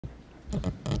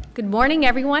Good morning,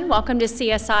 everyone. Welcome to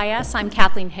CSIS. I'm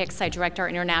Kathleen Hicks. I direct our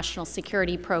International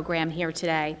Security Program here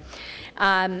today.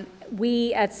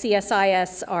 We at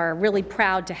CSIS are really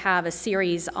proud to have a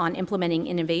series on implementing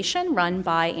innovation run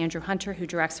by Andrew Hunter, who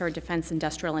directs our Defense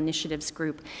Industrial Initiatives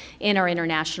Group in our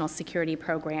International Security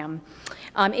Program.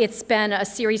 It's been a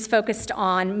series focused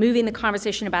on moving the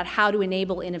conversation about how to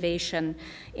enable innovation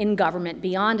in government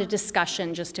beyond a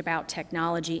discussion just about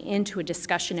technology into a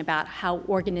discussion about how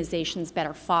organizations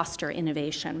better foster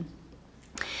innovation.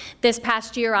 This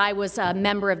past year, I was a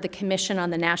member of the Commission on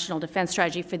the National Defense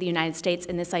Strategy for the United States,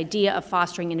 and this idea of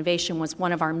fostering innovation was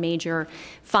one of our major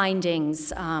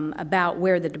findings about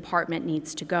where the department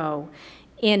needs to go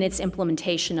in its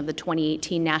implementation of the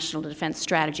 2018 National Defense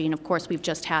Strategy. And of course, we've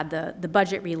just had the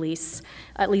budget release,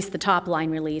 at least the top line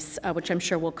release, which I'm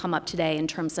sure will come up today in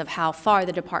terms of how far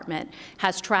the department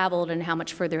has traveled and how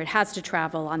much further it has to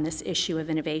travel on this issue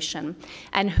of innovation.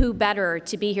 And who better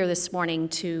to be here this morning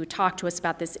to talk to us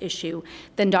about this issue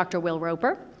than Dr. Will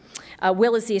Roper.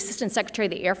 Will is the Assistant Secretary of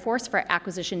the Air Force for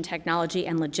Acquisition Technology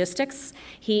and Logistics.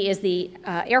 He is the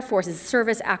Air Force's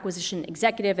Service Acquisition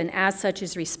Executive, and as such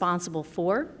is responsible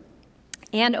for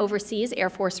and oversees Air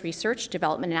Force research,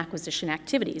 development, and acquisition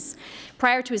activities.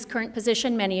 Prior to his current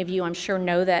position, many of you, I'm sure,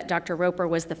 know that Dr. Roper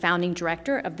was the founding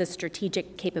director of the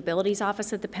Strategic Capabilities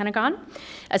Office at the Pentagon.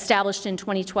 Established in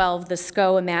 2012, the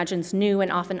SCO imagines new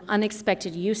and often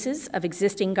unexpected uses of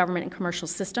existing government and commercial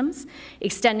systems,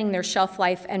 extending their shelf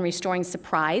life and restoring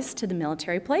surprise to the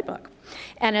military playbook.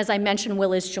 And as I mentioned,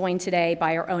 Will is joined today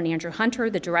by our own Andrew Hunter,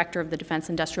 the director of the Defense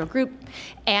Industrial Group,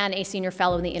 and a senior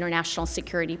fellow in the International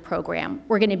Security Program.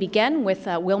 We're going to begin with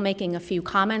Will making a few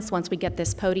comments once we get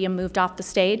this podium moved off the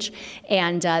stage,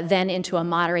 and then into a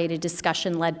moderated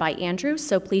discussion led by Andrew.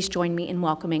 So please join me in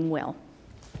welcoming Will.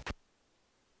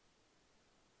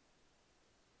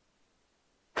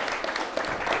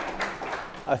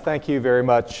 Thank you very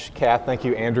much, Kath. Thank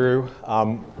you, Andrew.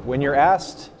 When you're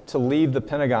asked to leave the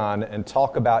Pentagon and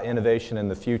talk about innovation in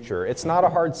the future, it's not a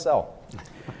hard sell.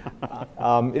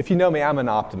 If you know me, I'm an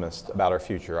optimist about our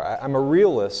future. I'm a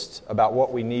realist about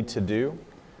what we need to do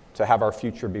to have our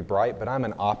future be bright, but I'm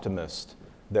an optimist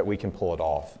that we can pull it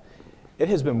off. It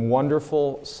has been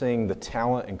wonderful seeing the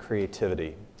talent and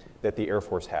creativity that the Air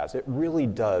Force has. It really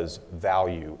does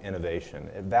value innovation.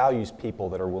 It values people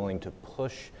that are willing to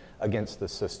push against the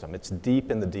system. It's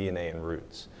deep in the DNA and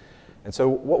roots. And so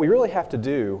what we really have to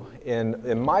do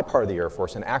in my part of the Air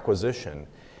Force, in acquisition,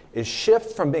 is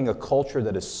shift from being a culture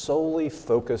that is solely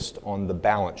focused on the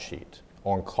balance sheet,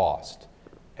 on cost,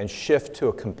 and shift to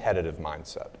a competitive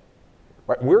mindset.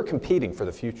 Right? We're competing for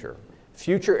the future.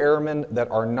 Future airmen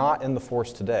that are not in the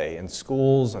force today, in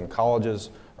schools and colleges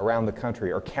around the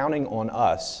country, are counting on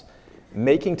us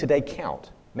making today count,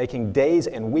 making days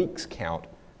and weeks count,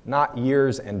 not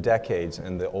years and decades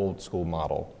in the old school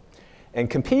model. And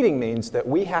competing means that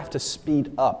we have to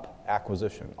speed up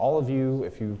acquisition. All of you,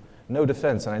 if you know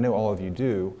defense, and I know all of you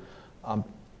do,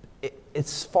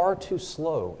 it's far too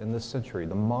slow in this century.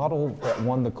 The model that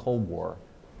won the Cold War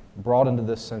brought into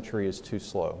this century is too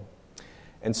slow.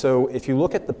 And so if you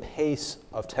look at the pace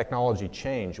of technology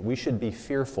change, we should be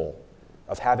fearful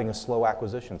of having a slow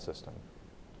acquisition system.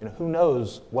 You know, who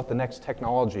knows what the next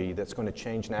technology that's going to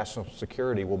change national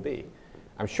security will be?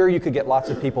 I'm sure you could get lots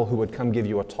of people who would come give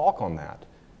you a talk on that,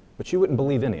 but you wouldn't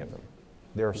believe any of them.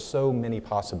 There are so many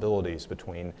possibilities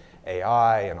between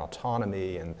AI and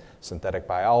autonomy and synthetic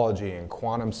biology and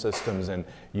quantum systems and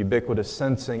ubiquitous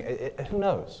sensing. Who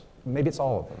knows? Maybe it's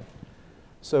all of them.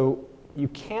 So you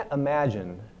can't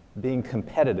imagine being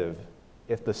competitive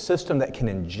if the system that can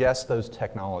ingest those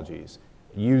technologies,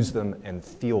 use them, and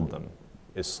field them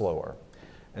is slower.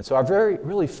 And so I've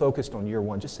really focused on year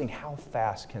one, just seeing how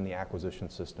fast can the acquisition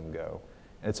system go.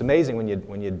 And it's amazing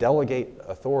when you delegate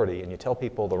authority and you tell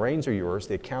people the reins are yours,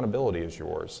 the accountability is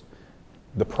yours,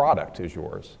 the product is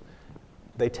yours.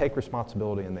 They take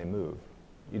responsibility and they move.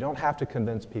 You don't have to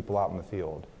convince people out in the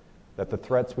field that the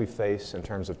threats we face in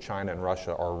terms of China and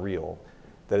Russia are real,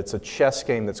 that it's a chess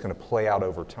game that's going to play out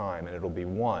over time and it'll be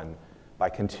won by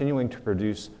continuing to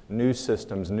produce new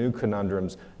systems, new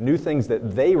conundrums, new things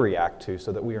that they react to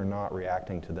so that we are not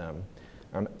reacting to them.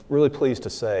 I'm really pleased to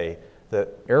say that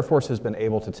Air Force has been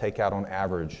able to take out on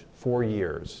average 4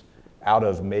 years out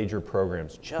of major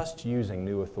programs just using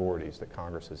new authorities that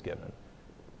Congress has given.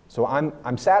 So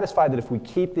I'm satisfied that if we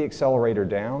keep the accelerator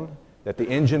down, that the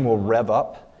engine will rev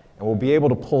up and we'll be able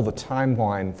to pull the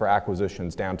timeline for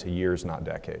acquisitions down to years, not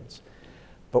decades.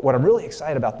 But what I'm really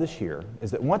excited about this year is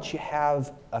that once you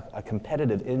have a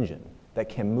competitive engine that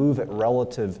can move at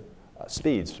relative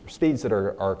speeds that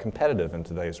are competitive in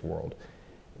today's world,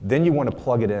 then you want to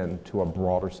plug it in to a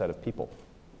broader set of people.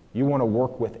 You want to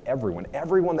work with everyone.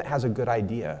 Everyone that has a good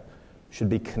idea should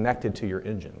be connected to your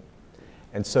engine.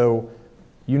 And so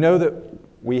you know that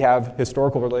we have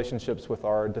historical relationships with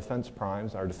our defense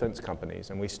primes, our defense companies,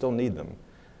 and we still need them.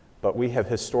 But we have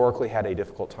historically had a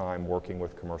difficult time working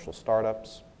with commercial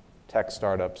startups, tech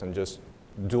startups, and just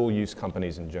dual-use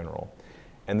companies in general.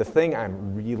 And the thing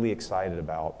I'm really excited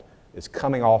about is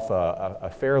coming off a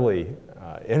fairly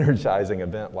energizing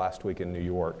event last week in New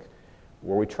York,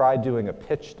 where we tried doing a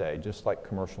pitch day, just like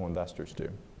commercial investors do.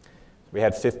 We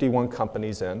had 51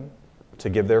 companies in to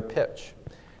give their pitch.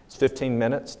 It's 15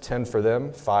 minutes, 10 for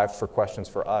them, 5 for questions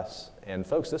for us. And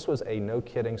folks, this was a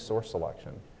no-kidding source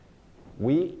selection.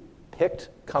 We picked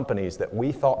companies that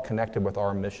we thought connected with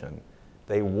our mission.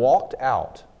 They walked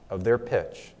out of their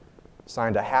pitch,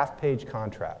 signed a half-page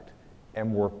contract,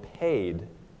 and were paid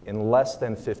in less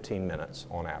than 15 minutes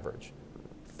on average.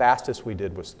 Fastest we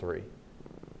did was 3.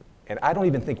 And I don't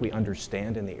even think we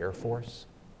understand in the Air Force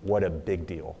what a big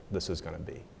deal this is going to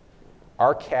be.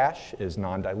 Our cash is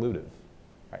non-dilutive.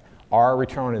 Right? Our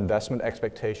return on investment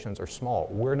expectations are small.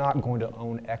 We're not going to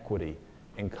own equity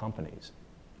in companies.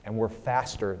 And we're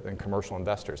faster than commercial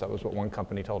investors. That was what one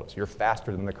company told us. You're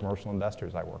faster than the commercial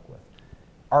investors I work with.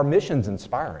 Our mission's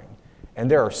inspiring. And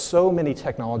there are so many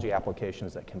technology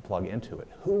applications that can plug into it.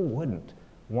 Who wouldn't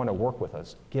want to work with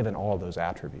us given all of those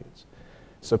attributes?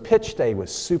 So pitch day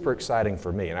was super exciting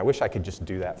for me, and I wish I could just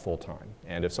do that full time.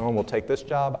 And if someone will take this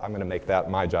job, I'm going to make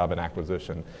that my job in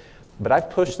acquisition. But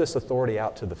I've pushed this authority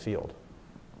out to the field.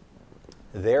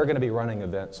 They're going to be running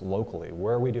events locally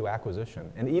where we do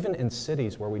acquisition, and even in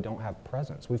cities where we don't have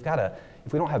presence. We've got to,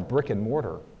 if we don't have brick and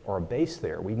mortar or a base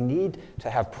there, we need to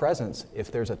have presence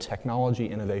if there's a technology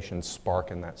innovation spark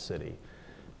in that city.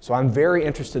 So I'm very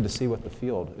interested to see what the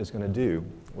field is going to do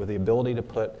with the ability to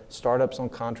put startups on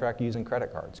contract using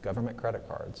credit cards, government credit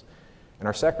cards. And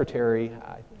our secretary,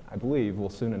 I believe, will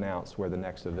soon announce where the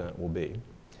next event will be.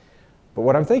 But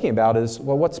what I'm thinking about is,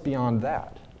 well, what's beyond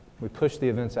that? We push the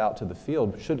events out to the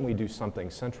field, shouldn't we do something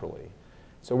centrally?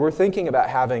 So we're thinking about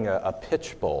having a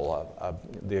pitch bowl,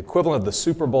 the equivalent of the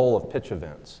Super Bowl of pitch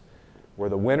events, where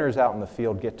the winners out in the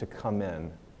field get to come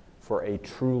in for a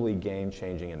truly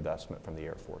game-changing investment from the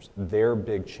Air Force. Their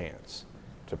big chance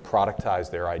to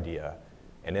productize their idea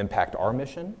and impact our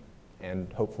mission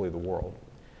and hopefully the world.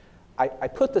 I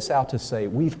put this out to say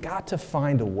we've got to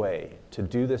find a way to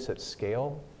do this at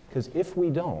scale, because if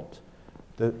we don't,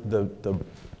 the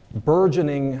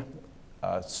burgeoning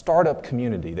startup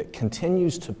community that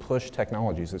continues to push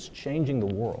technologies that's changing the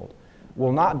world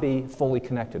will not be fully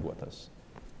connected with us.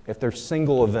 If there's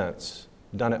single events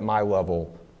done at my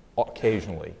level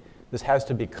occasionally, this has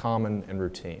to be common and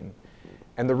routine.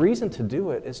 And the reason to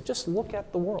do it is just look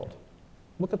at the world.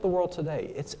 Look at the world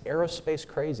today. It's aerospace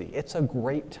crazy. It's a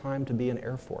great time to be in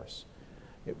Air Force.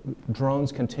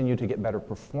 Drones continue to get better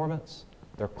performance.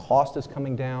 Their cost is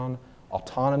coming down.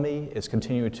 Autonomy is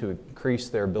continuing to increase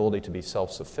their ability to be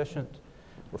self-sufficient.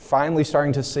 We're finally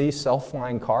starting to see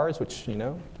self-flying cars, which, you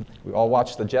know, we all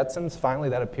watch the Jetsons. Finally,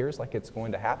 that appears like it's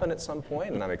going to happen at some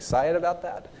point, and I'm excited about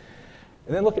that.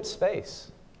 And then look at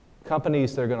space.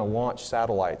 Companies that are going to launch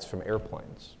satellites from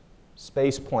airplanes.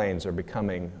 Space planes are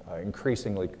becoming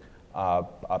increasingly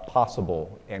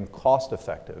possible and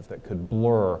cost-effective that could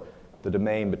blur the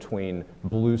domain between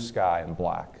blue sky and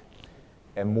black.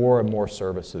 And more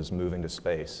services moving to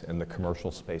space in the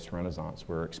commercial space renaissance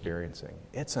we're experiencing.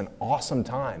 It's an awesome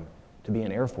time to be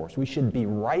in Air Force. We should be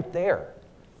right there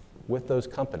with those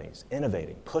companies,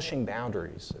 innovating, pushing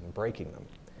boundaries, and breaking them.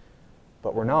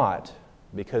 But we're not,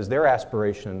 because their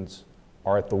aspirations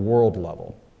are at the world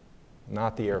level,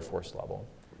 not the Air Force level.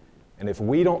 And if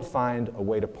we don't find a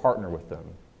way to partner with them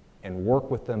and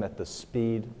work with them at the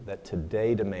speed that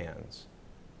today demands,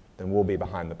 then we'll be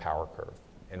behind the power curve.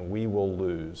 And we will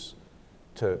lose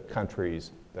to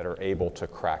countries that are able to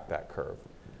crack that curve.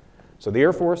 So the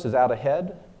Air Force is out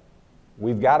ahead.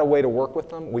 We've got a way to work with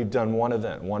them. We've done one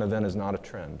event. One event is not a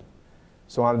trend.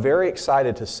 So I'm very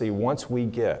excited to see once we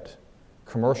get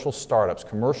commercial startups,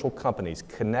 commercial companies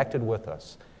connected with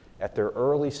us at their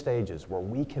early stages where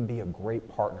we can be a great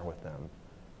partner with them,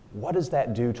 what does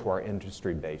that do to our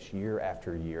industry base year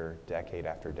after year, decade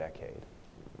after decade?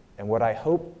 And what I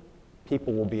hope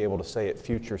people will be able to say at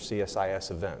future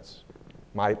CSIS events,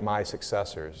 my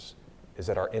successors, is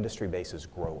that our industry base is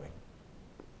growing.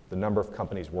 The number of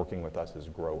companies working with us is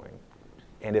growing.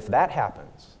 And if that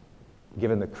happens,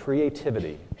 given the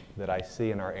creativity that I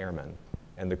see in our airmen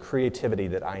and the creativity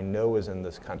that I know is in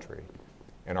this country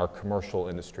and our commercial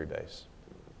industry base,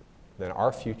 then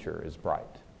our future is bright.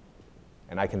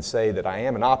 And I can say that I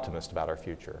am an optimist about our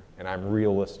future, and I'm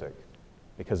realistic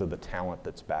because of the talent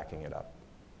that's backing it up.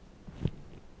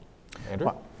 Andrew?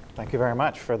 Well, thank you very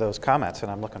much for those comments,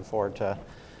 and I'm looking forward to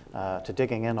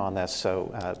digging in on this.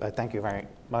 So I thank you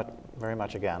very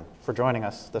much again for joining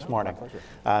us this morning. My pleasure.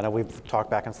 I know we've talked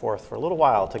back and forth for a little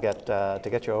while to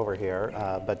get you over here,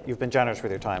 but you've been generous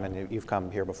with your time, and you've come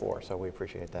here before, so we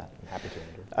appreciate that. I'm happy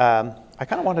to, Andrew. I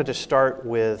kind of wanted to start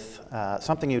with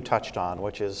something you touched on,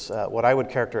 which is what I would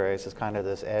characterize as kind of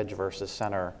this edge versus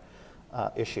center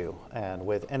issue. And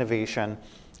with innovation,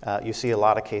 you see a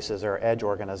lot of cases there are edge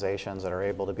organizations that are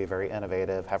able to be very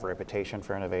innovative, have a reputation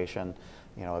for innovation.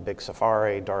 You know, a big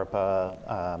Safari,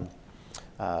 DARPA,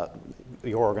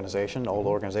 your organization, old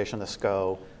organization, the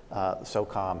SCO,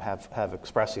 SOCOM, have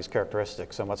expressed these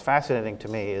characteristics. And what's fascinating to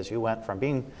me is you went from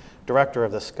being director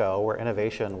of the SCO, where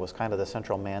innovation was kind of the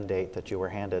central mandate that you were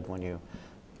handed when you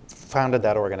founded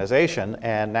that organization,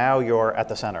 and now you're at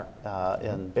the center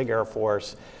in big Air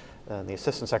Force, the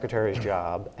assistant secretary's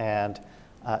job. And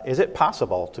is it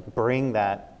possible to bring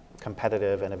that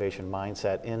competitive innovation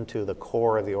mindset into the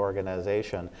core of the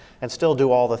organization and still do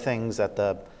all the things that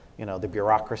the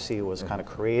bureaucracy was kind of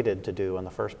created to do in the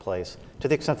first place, to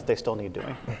the extent that they still need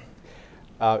doing?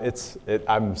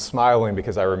 I'm smiling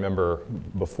because I remember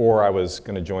before I was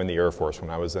going to join the Air Force, when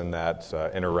I was in that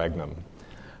interregnum,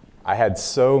 I had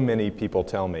so many people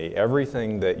tell me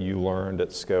everything that you learned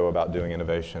at SCO about doing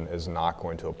innovation is not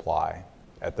going to apply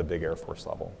at the big Air Force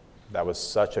level. That was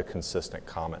such a consistent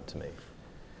comment to me.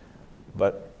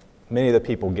 But many of the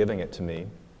people giving it to me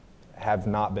have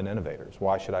not been innovators.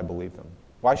 Why should I believe them?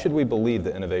 Why should we believe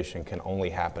that innovation can only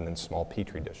happen in small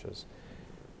petri dishes?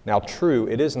 Now, true,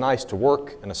 it is nice to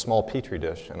work in a small petri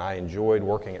dish, and I enjoyed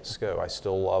working at SCO. I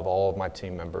still love all of my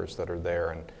team members that are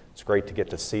there, and it's great to get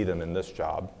to see them in this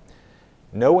job.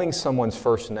 Knowing someone's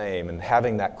first name and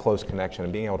having that close connection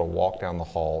and being able to walk down the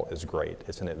hall is great.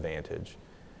 It's an advantage.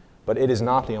 But it is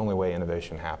not the only way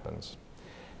innovation happens.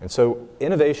 And so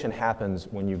innovation happens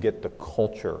when you get the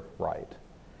culture right.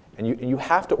 And you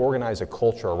have to organize a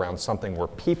culture around something where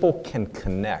people can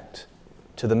connect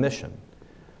to the mission.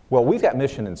 Well, we've got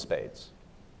mission in spades.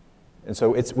 And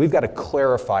so we've got to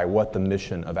clarify what the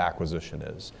mission of acquisition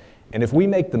is. And if we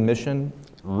make the mission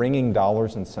wringing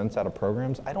dollars and cents out of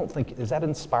programs, I don't think, is that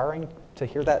inspiring to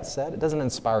hear that said? It doesn't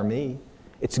inspire me.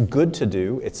 It's good to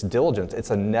do, it's diligent,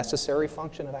 it's a necessary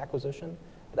function of acquisition,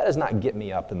 but that does not get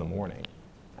me up in the morning.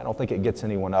 I don't think it gets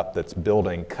anyone up that's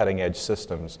building cutting-edge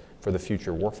systems for the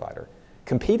future warfighter.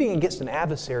 Competing against an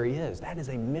adversary that is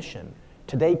a mission.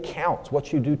 Today counts.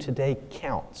 What you do today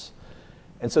counts.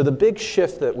 And so the big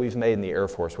shift that we've made in the Air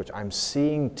Force, which I'm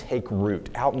seeing take root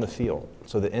out in the field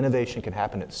so that innovation can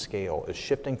happen at scale, is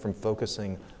shifting from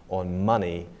focusing on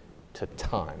money to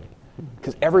time.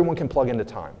 Because everyone can plug into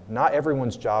time. Not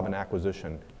everyone's job in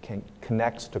acquisition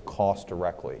connects to cost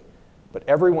directly. But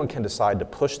everyone can decide to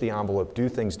push the envelope, do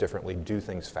things differently, do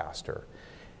things faster.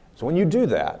 So when you do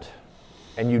that,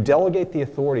 and you delegate the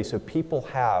authority so people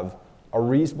have a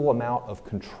reasonable amount of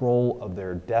control of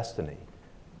their destiny,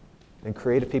 then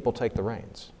creative people take the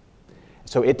reins.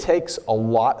 So it takes a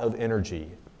lot of energy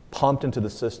pumped into the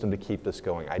system to keep this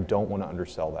going. I don't want to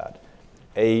undersell that.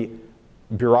 A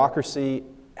bureaucracy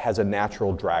has a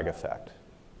natural drag effect.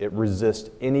 It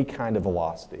resists any kind of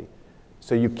velocity.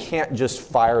 So you can't just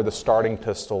fire the starting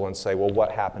pistol and say, well,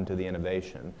 what happened to the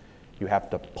innovation? You have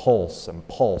to pulse and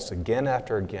pulse again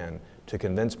after again to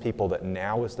convince people that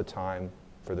now is the time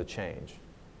for the change.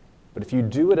 But if you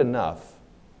do it enough,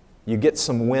 you get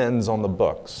some wins on the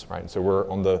books, right? So we're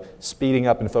on the speeding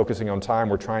up and focusing on time.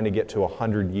 We're trying to get to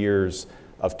 100 years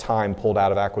of time pulled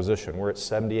out of acquisition. We're at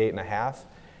 78 and a half.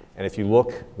 And if you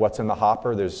look what's in the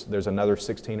hopper, there's another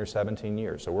 16 or 17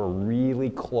 years. So we're really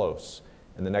close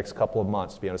in the next couple of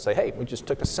months to be able to say, hey, we just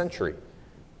took a century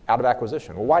out of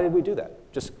acquisition. Well, why did we do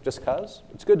that? Just because?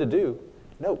 It's good to do.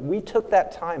 No, we took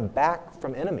that time back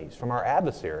from enemies, from our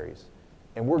adversaries,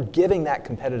 and we're giving that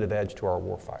competitive edge to our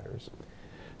warfighters.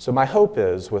 So my hope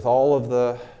is, with all of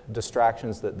the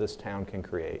distractions that this town can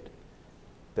create,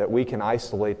 that we can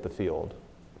isolate the field,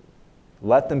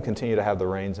 let them continue to have the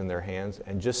reins in their hands,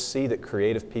 and just see that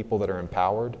creative people that are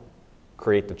empowered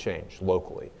create the change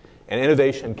locally. And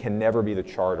innovation can never be the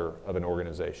charter of an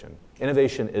organization.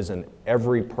 Innovation is in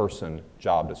every person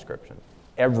job description.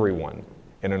 Everyone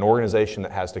in an organization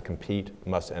that has to compete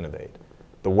must innovate.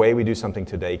 The way we do something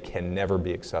today can never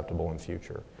be acceptable in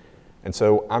future. And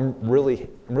so I'm really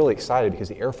excited because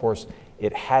the Air Force,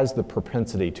 it has the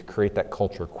propensity to create that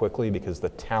culture quickly because the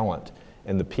talent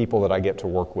and the people that I get to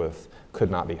work with could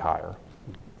not be higher.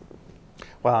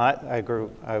 Well, I agree.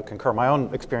 I concur. My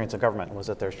own experience in government was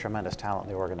that there's tremendous talent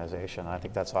in the organization. I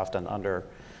think that's often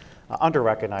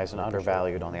under-recognized and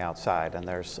undervalued on the outside, and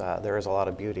there is a lot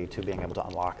of beauty to being able to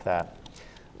unlock that.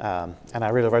 And I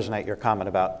really resonate your comment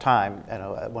about time. You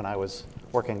know, when I was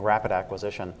working rapid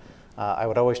acquisition, I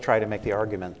would always try to make the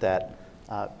argument that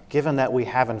given that we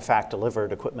have in fact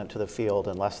delivered equipment to the field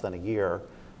in less than a year,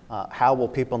 how will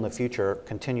people in the future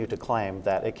continue to claim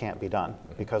that it can't be done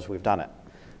because we've done it?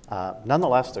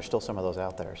 Nonetheless, there's still some of those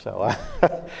out there, so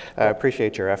I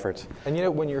appreciate your efforts. And you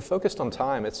know, when you're focused on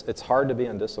time, it's hard to be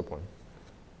undisciplined.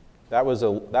 That was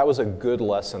a good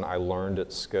lesson I learned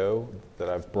at SCO that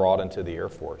I've brought into the Air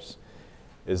Force,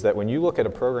 is that when you look at a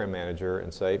program manager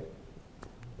and say,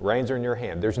 reins are in your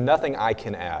hand, there's nothing I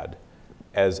can add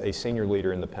as a senior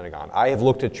leader in the Pentagon. I have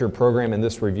looked at your program in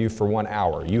this review for 1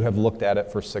 hour. You have looked at it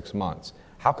for 6 months.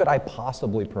 How could I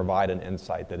possibly provide an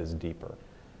insight that is deeper?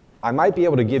 I might be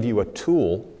able to give you a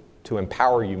tool to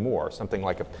empower you more, something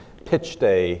like a pitch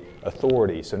day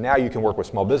authority, so now you can work with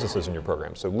small businesses in your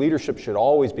program. So leadership should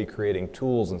always be creating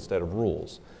tools instead of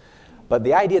rules. But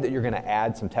the idea that you're going to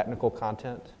add some technical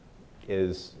content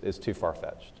is too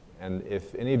far-fetched. And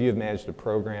if any of you have managed a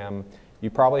program, you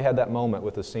probably had that moment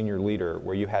with a senior leader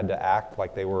where you had to act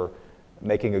like they were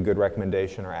making a good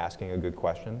recommendation or asking a good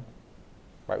question.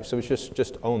 Right? So it's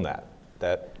just own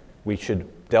that we should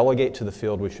delegate to the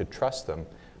field, we should trust them.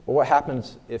 But what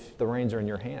happens if the reins are in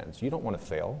your hands? You don't want to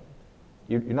fail.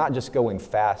 You're not just going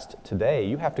fast today,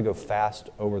 you have to go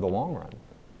fast over the long run.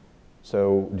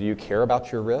 So do you care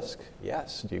about your risk?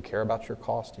 Yes. Do you care about your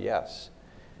cost? Yes.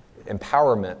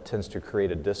 Empowerment tends to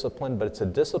create a discipline, but it's a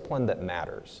discipline that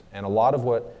matters. And a lot of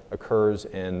what occurs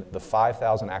in the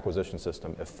 5,000 acquisition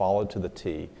system, if followed to the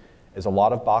T, is a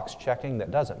lot of box checking that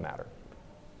doesn't matter.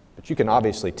 But you can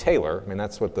obviously tailor. I mean,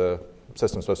 that's what the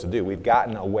system's supposed to do. We've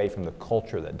gotten away from the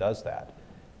culture that does that.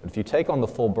 But if you take on the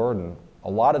full burden,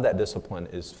 a lot of that discipline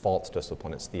is false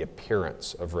discipline. It's the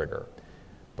appearance of rigor.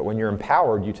 But when you're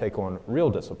empowered, you take on real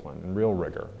discipline and real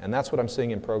rigor. And that's what I'm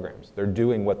seeing in programs. They're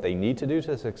doing what they need to do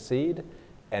to succeed,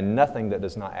 and nothing that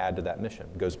does not add to that mission.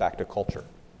 It goes back to culture.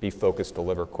 Be focused,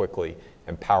 deliver quickly,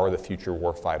 empower the future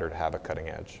warfighter to have a cutting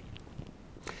edge.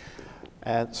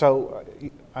 And so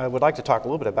I would like to talk a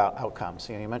little bit about outcomes.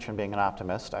 You mentioned being an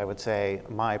optimist. I would say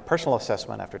my personal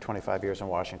assessment after 25 years in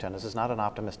Washington is not an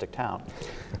optimistic town.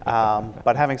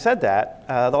 But having said that,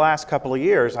 the last couple of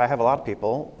years, I have a lot of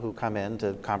people who come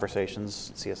into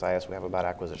conversations, CSIS we have about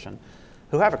acquisition,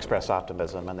 who have expressed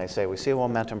optimism, and they say, we see a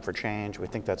momentum for change, we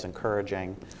think that's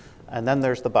encouraging. And then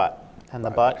there's the but. And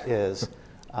the but is,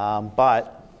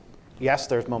 but yes,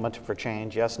 there's momentum for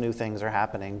change, yes, new things are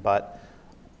happening, but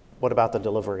what about the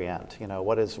delivery end? You know,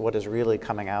 what is really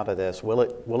coming out of this? Will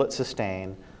it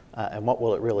sustain, and what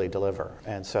will it really deliver?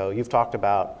 And so you've talked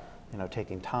about,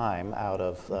 taking time out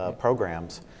of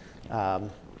programs,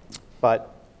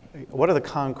 but what are the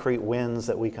concrete wins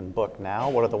that we can book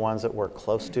now? What are the ones that we're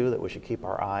close to that we should keep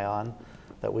our eye on,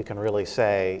 that we can really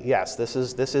say, yes, this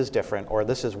is different, or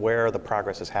this is where the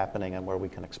progress is happening and where we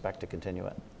can expect to continue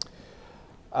it?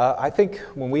 I think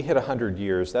when we hit 100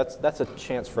 years, that's a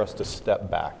chance for us to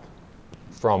step back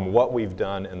from what we've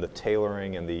done in the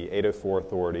tailoring and the 804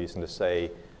 authorities and to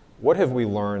say, what have we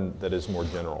learned that is more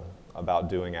general about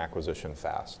doing acquisition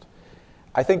fast?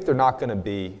 I think they're not going to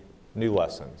be new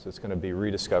lessons. It's going to be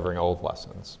rediscovering old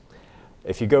lessons.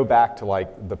 If you go back to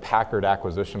like the Packard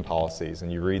acquisition policies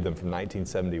and you read them from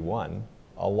 1971,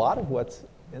 a lot of what's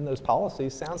in those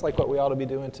policies sounds like what we ought to be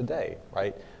doing today,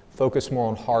 right? Focus more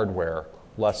on hardware,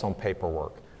 less on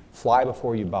paperwork. Fly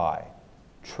before you buy.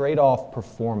 Trade off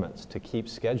performance to keep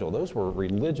schedule. Those were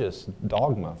religious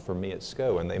dogma for me at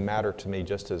SCO, and they matter to me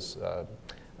just as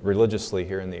religiously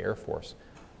here in the Air Force.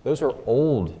 Those are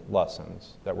old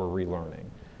lessons that we're relearning.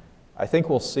 I think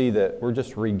we'll see that we're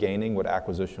just regaining what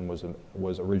acquisition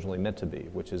was originally meant to be,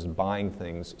 which is buying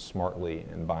things smartly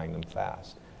and buying them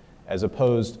fast, as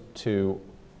opposed to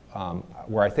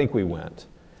where I think we went,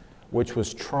 which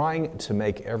was trying to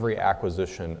make every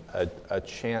acquisition a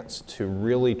chance to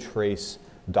really trace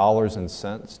dollars and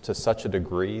cents to such a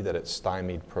degree that it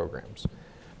stymied programs.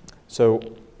 So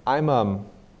I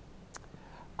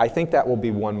think that will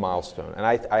be one milestone, and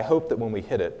I hope that when we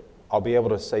hit it, I'll be able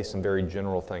to say some very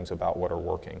general things about what are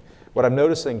working. What I'm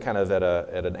noticing kind of at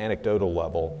an anecdotal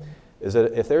level is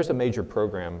that if there's a major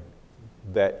program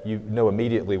that you know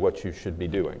immediately what you should be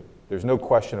doing, there's no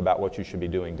question about what you should be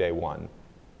doing day one,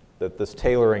 that this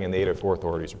tailoring and the 804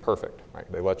 authorities are perfect,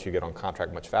 right? They let you get on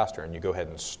contract much faster and you go ahead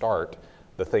and start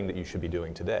the thing that you should be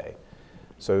doing today.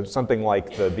 So something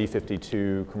like the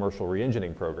B-52 commercial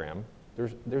re-engineering program,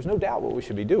 there's no doubt what we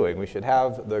should be doing. We should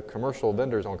have the commercial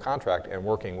vendors on contract and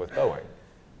working with Boeing.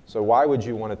 So why would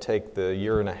you want to take the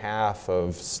 1.5 years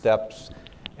of steps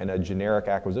and a generic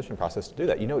acquisition process to do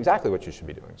that? You know exactly what you should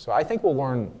be doing. So I think we'll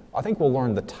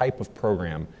learn the type of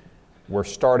program where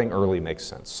starting early makes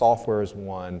sense. Software is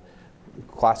one,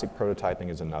 classic prototyping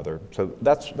is another. So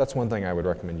that's one thing I would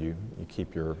recommend you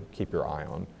keep your eye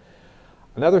on.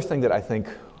 Another thing that I think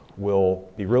will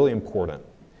be really important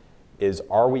is,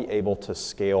 are we able to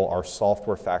scale our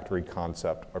software factory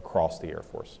concept across the Air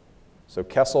Force? So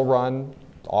Kessel Run,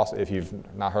 if you've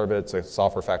not heard of it, it's a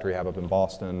software factory hub up in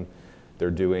Boston.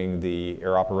 They're doing the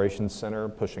Air Operations Center,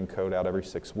 pushing code out every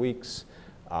 6 weeks.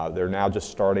 They're now just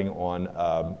starting on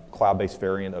a cloud-based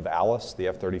variant of Alice, the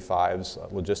F-35's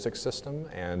logistics system,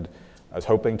 and I was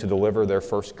hoping to deliver their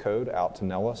first code out to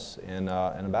Nellis in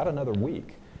about another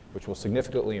week, which will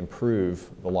significantly improve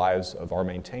the lives of our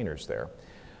maintainers there.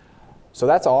 So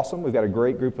that's awesome. We've got a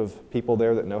great group of people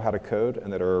there that know how to code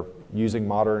and that are using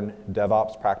modern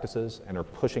DevOps practices and are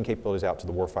pushing capabilities out to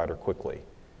the warfighter quickly.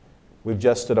 We've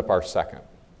just stood up our second,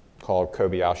 called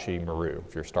Kobayashi Maru.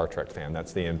 If you're a Star Trek fan,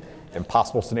 that's the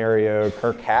impossible scenario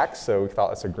Kirk hacks, so we thought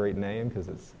that's a great name because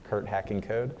it's Kurt hacking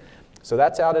code. So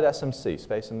that's out at SMC,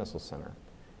 Space and Missile Center.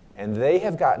 And they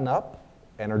have gotten up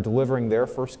and are delivering their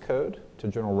first code to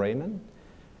General Raymond.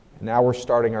 Now we're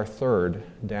starting our third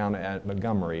down at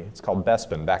Montgomery. It's called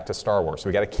Bespin, Back to Star Wars. So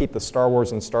we got to keep the Star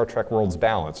Wars and Star Trek worlds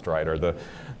balanced, right? Or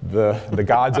the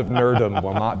gods of nerddom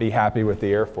will not be happy with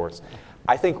the Air Force.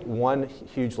 I think one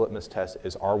huge litmus test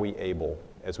is, are we able,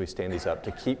 as we stand these up,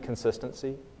 to keep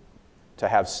consistency, to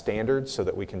have standards so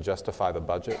that we can justify the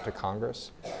budget to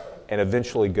Congress, and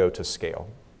eventually go to scale.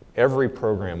 Every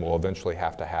program will eventually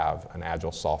have to have an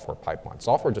agile software pipeline.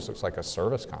 Software just looks like a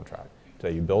service contract. So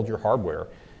you build your hardware,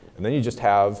 and then you just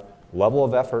have level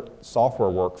of effort software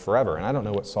work forever. And I don't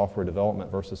know what software development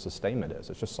versus sustainment is.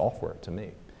 It's just software to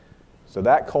me. So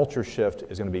that culture shift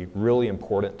is going to be really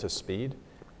important to speed,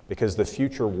 because the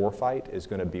future warfight is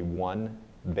going to be one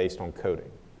based on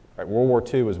coding. Right? World War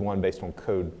II was one based on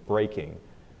code breaking,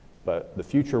 but the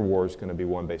future war is going to be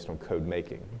one based on code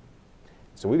making.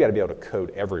 So we've got to be able to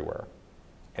code everywhere.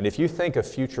 And if you think a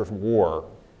future war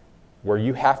where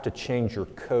you have to change your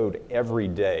code every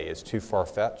day is too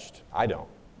far-fetched, I don't.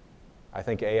 I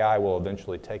think AI will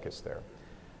eventually take us there.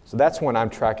 So that's one I'm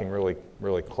tracking really,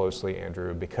 really closely,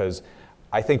 Andrew, because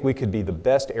I think we could be the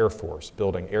best Air Force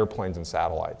building airplanes and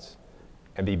satellites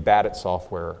and be bad at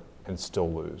software and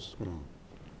still lose.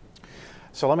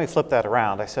 So let me flip that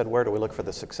around. I said, where do we look for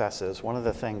the successes? One of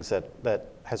the things that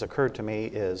has occurred to me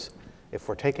is, if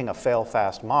we're taking a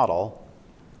fail-fast model,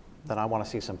 then I want to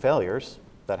see some failures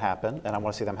that happen, and I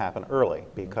want to see them happen early,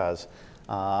 because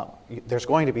there's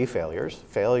going to be failures.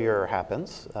 Failure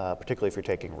happens, particularly if you're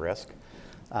taking risk.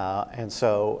 And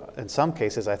so in some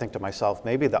cases, I think to myself,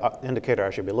 maybe the indicator I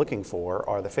should be looking for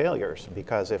are the failures,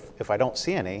 because if I don't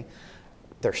see any,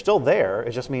 they're still there.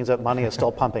 It just means that money is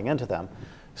still pumping into them.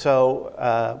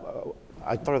 So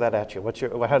I throw that at you.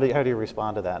 How do you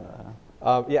respond to that?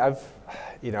 Yeah,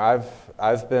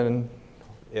 I've been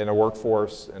in a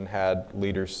workforce and had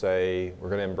leaders say, we're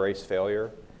going to embrace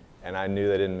failure, and I knew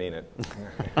they didn't mean it.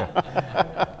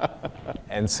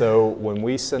 And so when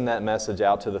we send that message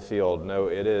out to the field, no,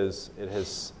 it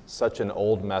is such an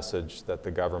old message that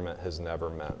the government has never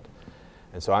meant.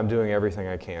 And so I'm doing everything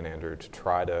I can, Andrew, to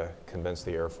try to convince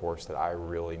the Air Force that I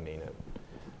really mean it.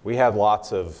 We had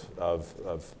lots of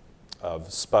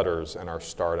sputters in our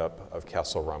startup of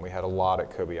Kessel Run. We had a lot at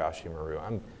Kobayashi Maru.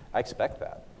 I expect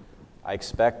that. I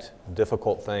expect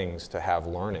difficult things to have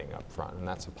learning up front, and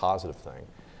that's a positive thing.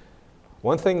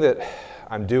 One thing that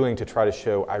I'm doing to try to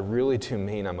show I really do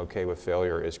mean I'm okay with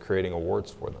failure is creating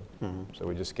awards for them. Mm-hmm. So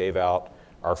we just gave out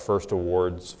our first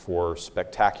awards for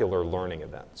spectacular learning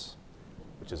events,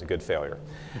 which is a good failure.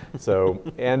 So,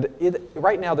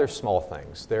 right now they're small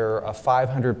things. They're a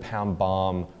 500-pound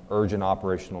bomb urgent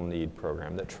operational need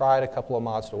program that tried a couple of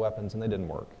mods to weapons and they didn't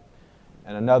work.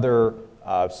 And another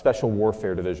special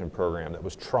warfare division program that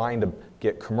was trying to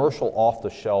get commercial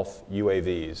off-the-shelf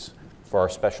UAVs for our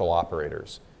special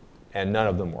operators, and none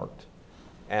of them worked.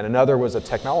 And another was a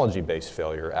technology-based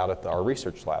failure out at our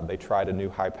research lab. They tried a new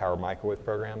high-power microwave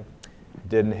program,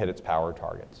 didn't hit its power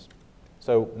targets.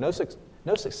 So no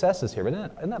successes here, but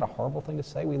isn't that a horrible thing to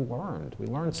say? We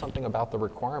learned something about the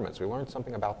requirements. We learned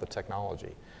something about the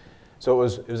technology. So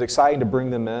it was exciting to bring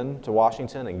them in to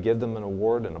Washington and give them an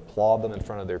award and applaud them in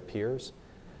front of their peers.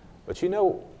 But you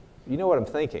know what I'm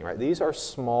thinking, right? These are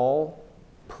small,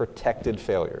 protected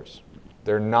failures.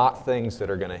 They're not things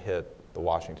that are going to hit the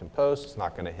Washington Post. It's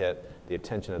not going to hit the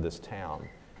attention of this town.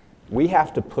 We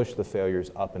have to push the failures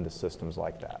up into systems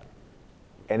like that.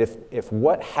 And if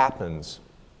what happens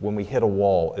when we hit a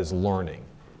wall is learning,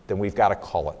 then we've got to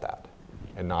call it that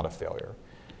and not a failure.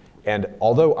 And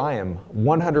although I am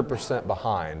 100%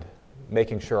 behind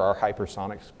making sure our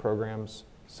hypersonics programs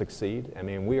succeed, I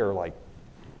mean, we are like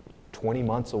 20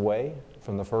 months away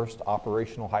from the first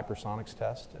operational hypersonics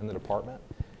test in the department.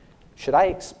 Should I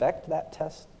expect that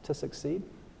test to succeed?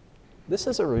 This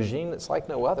is a regime that's like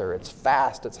no other. It's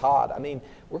fast, it's hot. I mean,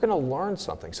 we're going to learn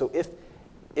something. So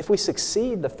if we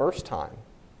succeed the first time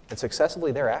and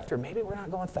successfully thereafter, maybe we're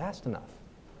not going fast enough.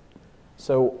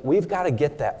 So we've got to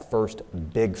get that first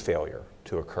big failure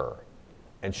to occur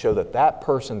and show that that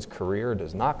person's career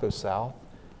does not go south,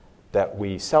 that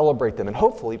we celebrate them and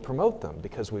hopefully promote them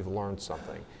because we've learned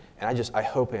something. And I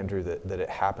hope, Andrew, that it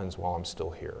happens while I'm still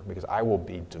here, because I will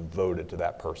be devoted to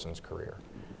that person's career.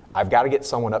 I've got to get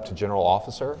someone up to general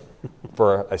officer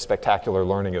for a spectacular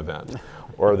learning event.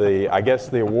 Or I guess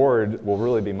the award will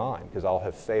really be mine, because I'll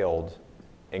have failed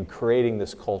in creating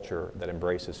this culture that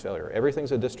embraces failure.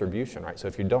 Everything's a distribution, right? So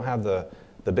if you don't have the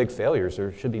big failures,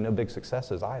 there should be no big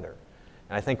successes either.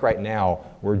 And I think right now,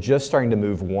 we're just starting to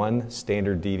move one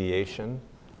standard deviation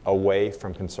away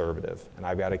from conservative, and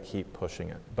I've got to keep pushing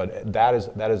it. But that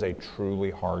is a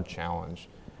truly hard challenge,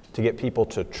 to get people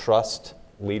to trust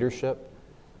leadership,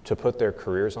 to put their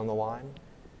careers on the line.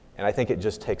 And I think it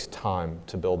just takes time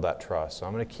to build that trust. So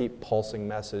I'm going to keep pulsing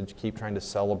message, keep trying to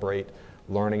celebrate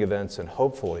learning events, and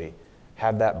hopefully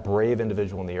have that brave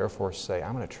individual in the Air Force say,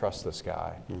 I'm going to trust this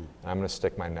guy, and I'm going to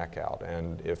stick my neck out.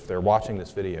 And if they're watching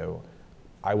this video,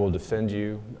 I will defend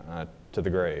you to the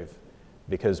grave,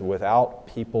 because without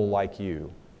people like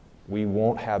you, we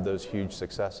won't have those huge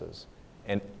successes.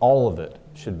 And all of it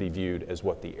should be viewed as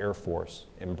what the Air Force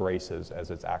embraces as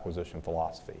its acquisition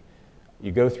philosophy.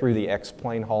 You go through the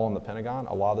X-plane hall in the Pentagon,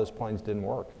 a lot of those planes didn't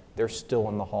work. They're still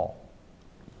in the hall.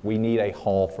 We need a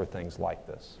hall for things like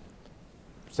this.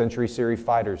 Century Series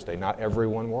Fighters Day, not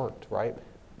everyone worked, right?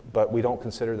 But we don't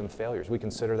consider them failures. We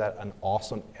consider that an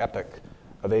awesome epic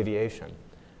of aviation.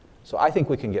 So I think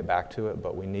we can get back to it,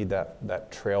 but we need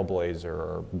that trailblazer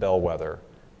or bellwether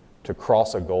to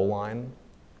cross a goal line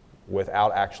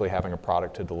without actually having a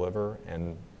product to deliver,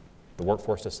 and the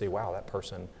workforce to see, wow, that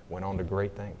person went on to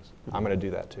great things. I'm going to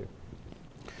do that too.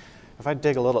 If I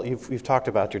dig a little, you've talked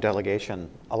about your delegation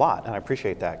a lot, and I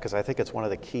appreciate that, because I think it's one of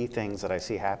the key things that I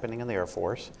see happening in the Air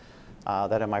Force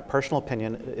that, in my personal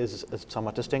opinion, is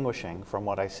somewhat distinguishing from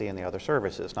what I see in the other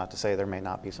services. Not to say there may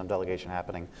not be some delegation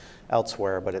happening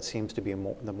elsewhere, but it seems to be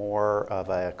more of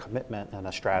a commitment and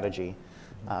a strategy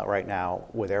right now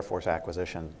with Air Force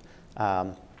acquisition.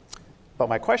 But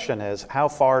my question is, how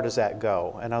far does that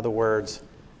go? In other words,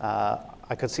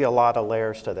 I could see a lot of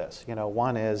layers to this. You know,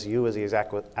 one is you as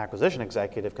the acquisition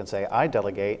executive can say, I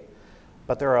delegate,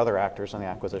 but there are other actors in the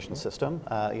acquisition system.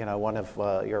 You know, one of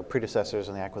your predecessors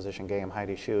in the acquisition game,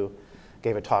 Heidi Shue,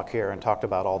 gave a talk here and talked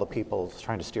about all the people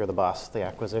trying to steer the bus, the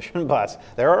acquisition bus.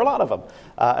 There are a lot of them.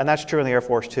 And that's true in the Air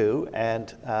Force too.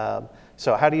 And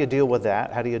so how do you deal with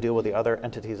that? How do you deal with the other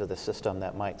entities of the system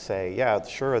that might say, yeah,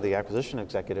 sure, the acquisition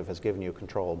executive has given you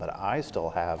control, but I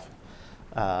still have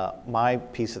my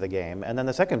piece of the game? And then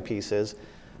the second piece is,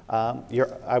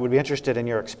 I would be interested in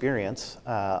your experience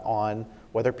on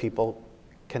whether people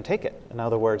can take it. In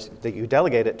other words, that you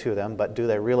delegate it to them, but do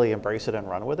they really embrace it and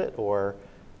run with it? Or,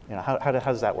 you know, how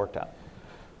does that work out?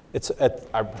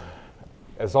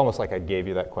 It's almost like I gave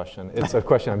you that question. It's a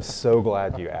question I'm so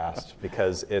glad you asked,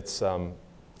 because it's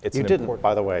you didn't,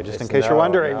 by the way, just in case you're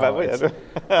wondering.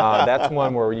 That's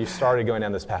one where you started going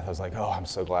down this path. I was like, oh, I'm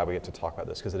so glad we get to talk about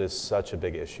this, because it is such a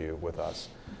big issue with us.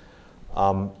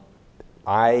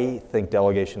 I think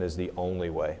delegation is the only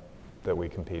way that we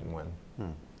compete and win.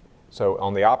 So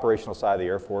on the operational side of the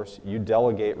Air Force, you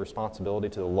delegate responsibility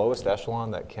to the lowest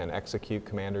echelon that can execute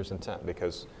commander's intent,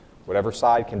 because whatever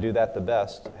side can do that the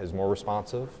best is more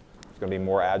responsive, it's going to be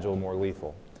more agile, more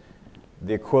lethal.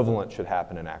 The equivalent should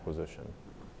happen in acquisition.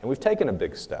 And we've taken a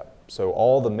big step. So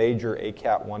all the major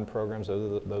ACAT-1 programs,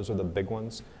 those are the big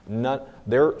ones.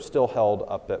 They're still held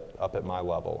up at my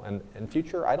level. And in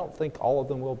future, I don't think all of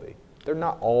them will be. They're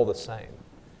not all the same.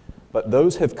 But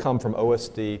those have come from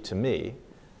OSD to me.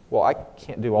 Well, I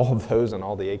can't do all of those and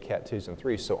all the ACAT-2s and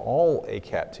 3s, so all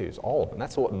ACAT-2s, all of them,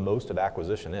 that's what most of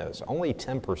acquisition is. Only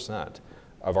 10%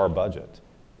 of our budget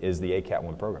is the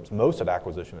ACAT-1 programs. Most of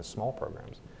acquisition is small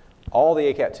programs. All the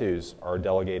ACAT-2s are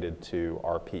delegated to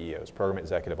our PEOs, Program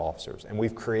Executive Officers, and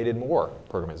we've created more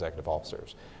Program Executive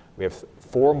Officers. We have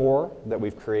 4 more that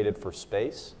we've created for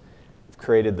space. We've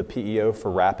created the PEO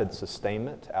for rapid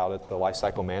sustainment out at the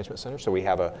Lifecycle Management Center. So we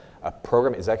have a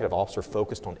program executive officer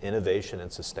focused on innovation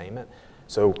and sustainment.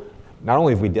 So not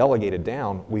only have we delegated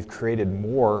down, we've created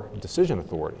more decision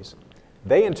authorities.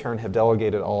 They in turn have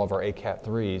delegated all of our ACAT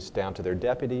 3s down to their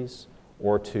deputies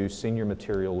or to senior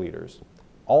material leaders.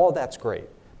 All of that's great,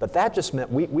 but that just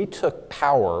meant we took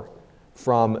power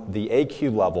from the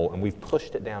AQ level and we've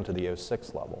pushed it down to the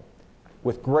 06 level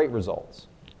with great results.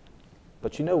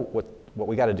 But you know what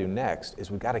we got to do next is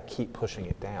we've got to keep pushing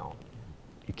it down.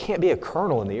 You can't be a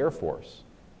colonel in the Air Force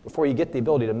before you get the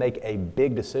ability to make a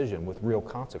big decision with real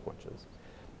consequences.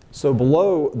 So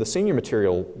below the senior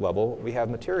material level, we have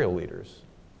material leaders.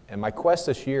 And my quest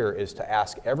this year is to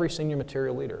ask every senior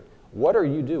material leader, what are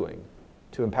you doing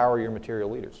to empower your material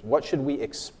leaders? What should we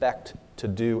expect to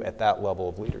do at that level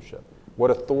of leadership? What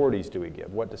authorities do we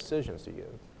give? What decisions do you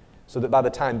give? So that by the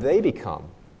time they become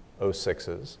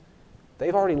 06s,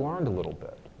 they've already learned a little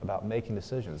bit about making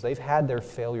decisions. They've had their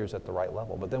failures at the right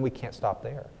level, but then we can't stop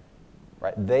there,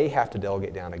 right? They have to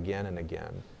delegate down again and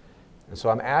again. And so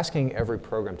I'm asking every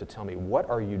program to tell me, what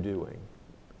are you doing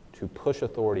to push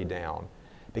authority down?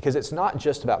 Because it's not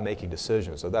just about making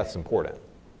decisions, so that's important.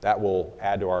 That will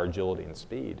add to our agility and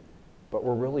speed, but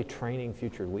we're really training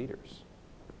future leaders.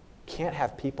 Can't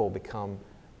have people become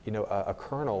a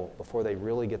colonel before they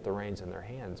really get the reins in their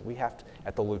hands. We have to,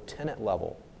 at the lieutenant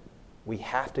level, we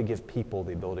have to give people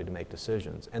the ability to make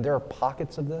decisions. And there are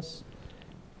pockets of this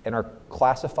in our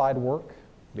classified work,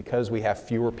 because we have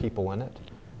fewer people in it.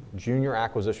 Junior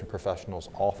acquisition professionals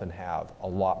often have a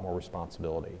lot more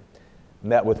responsibility.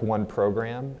 Met with one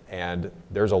program, and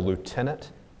there's a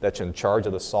lieutenant that's in charge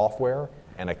of the software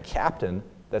and a captain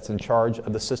that's in charge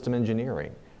of the system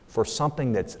engineering for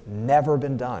something that's never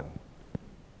been done.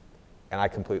 And I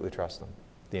completely trust them.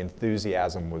 The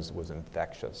enthusiasm was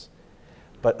infectious.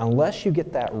 But unless you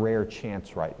get that rare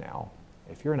chance right now,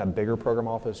 if you're in a bigger program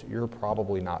office, you're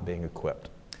probably not being equipped.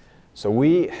 So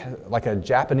we, like a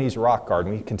Japanese rock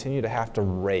garden, we continue to have to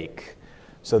rake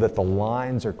so that the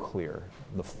lines are clear,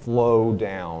 the flow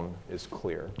down is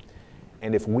clear.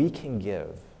 And if we can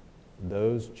give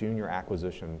those junior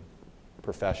acquisition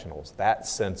professionals that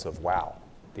sense of, wow,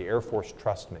 the Air Force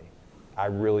trusts me. I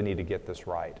really need to get this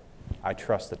right. I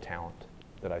trust the talent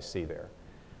that I see there.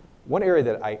 One area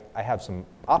that I have some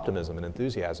optimism and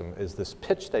enthusiasm is this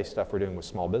pitch day stuff we're doing with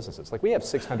small businesses. Like, we have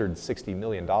 $660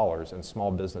 million in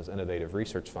small business innovative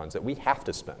research funds that we have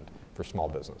to spend for small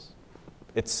business.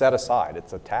 It's set aside,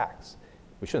 it's a tax.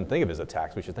 We shouldn't think of it as a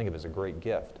tax, we should think of it as a great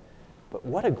gift. But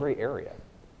what a great area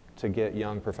to get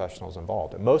young professionals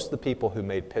involved. And most of the people who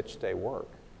made pitch day work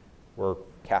were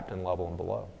captain level and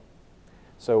below.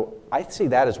 So I see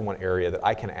that as one area that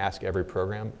I can ask every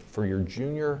program for your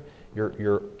junior,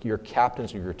 your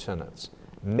captains and your lieutenants.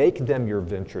 Make them your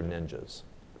venture ninjas.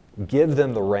 Give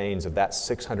them the reins of that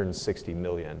 $660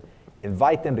 million.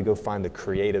 Invite them to go find the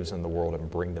creatives in the world and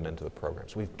bring them into the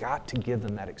programs. We've got to give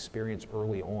them that experience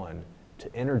early on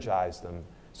to energize them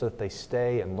so that they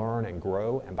stay and learn and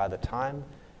grow. And by the time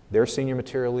they're senior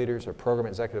material leaders or program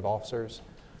executive officers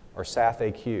or SAF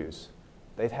AQs,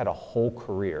 they've had a whole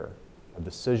career of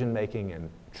decision making and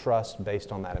trust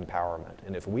based on that empowerment.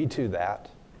 And if we do that,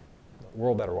 the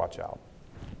world better watch out.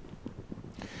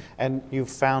 And you've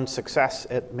found success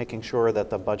at making sure that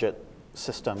the budget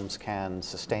systems can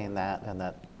sustain that and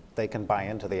that they can buy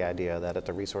into the idea that at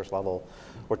the resource level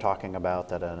we're talking about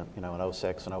that an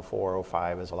 06, an 04,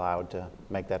 05 is allowed to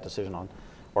make that decision on,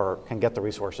 or can get the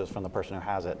resources from the person who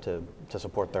has it to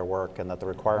support their work, and that the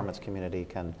requirements community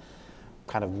can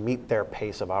kind of meet their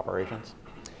pace of operations?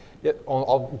 Yeah,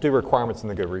 I'll do requirements in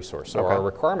the good resource. So okay. Our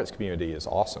requirements community is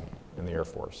awesome in the Air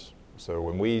Force. So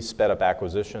when we sped up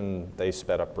acquisition, they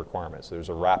sped up requirements. There's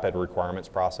a rapid requirements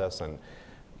process, and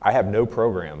I have no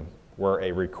program where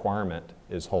a requirement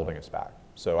is holding us back.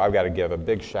 So I've got to give a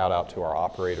big shout out to our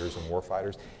operators and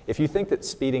warfighters. If you think that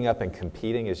speeding up and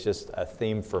competing is just a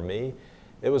theme for me,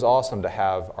 it was awesome to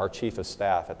have our Chief of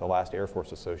Staff at the last Air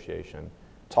Force Association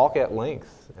talk at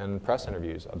length in press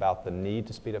interviews about the need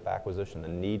to speed up acquisition, the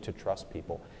need to trust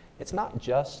people. It's not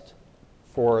just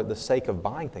for the sake of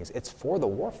buying things, it's for the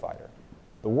warfighter.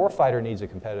 The warfighter needs a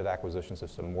competitive acquisition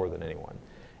system more than anyone.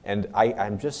 And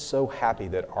I'm just so happy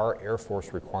that our Air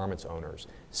Force requirements owners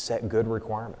set good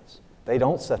requirements. They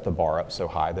don't set the bar up so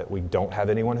high that we don't have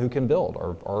anyone who can build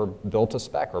or build to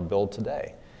spec or build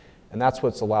today. And that's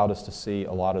what's allowed us to see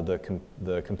a lot of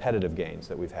the competitive gains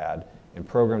that we've had in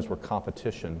programs where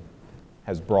competition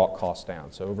has brought costs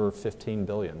down. So over $15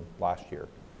 billion last year,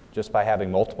 just by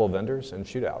having multiple vendors and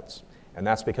shootouts. And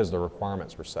that's because the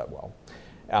requirements were set well.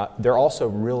 They're also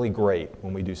really great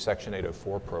when we do Section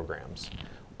 804 programs.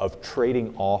 of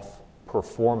trading off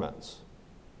performance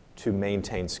to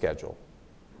maintain schedule.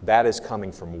 That is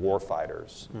coming from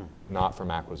warfighters, not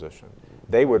from acquisition.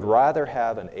 They would rather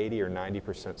have an 80 or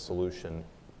 90% solution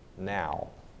now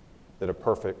than a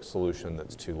perfect solution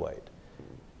that's too late.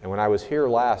 And when I was here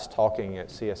last talking at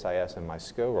CSIS in my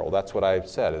SCO role, that's what I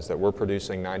said, is that we're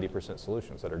producing 90%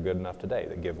 solutions that are good enough today,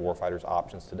 that give warfighters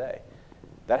options today.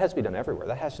 That has to be done everywhere.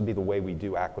 That has to be the way we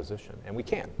do acquisition. And we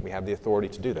can. We have the authority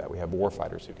to do that. We have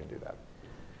warfighters who can do that.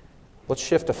 Let's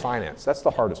shift to finance. That's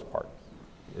the hardest part,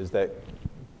 is that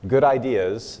good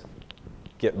ideas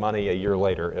get money a year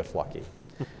later, if lucky.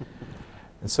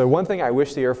 And so one thing I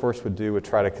wish the Air Force would do would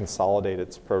try to consolidate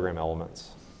its program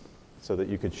elements so that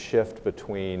you could shift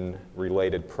between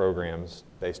related programs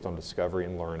based on discovery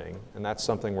and learning. And that's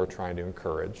something we're trying to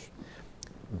encourage.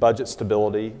 Budget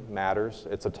stability matters.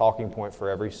 It's a talking point for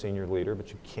every senior leader, but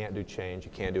you can't do change,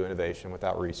 you can't do innovation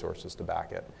without resources to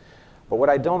back it. But what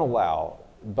I don't allow,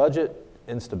 budget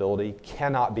instability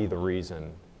cannot be the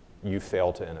reason you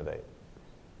fail to innovate.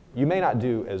 You may not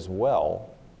do as well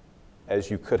as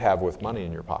you could have with money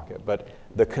in your pocket, but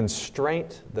the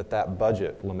constraint that that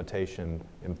budget limitation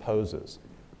imposes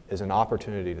is an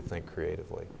opportunity to think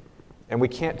creatively. And we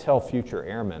can't tell future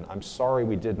airmen, I'm sorry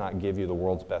we did not give you the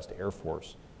world's best Air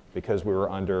Force because we were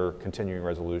under continuing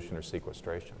resolution or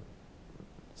sequestration.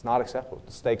 It's not acceptable.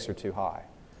 The stakes are too high.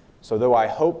 So though I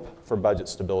hope for budget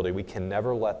stability, we can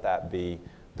never let that be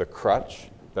the crutch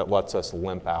that lets us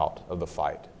limp out of the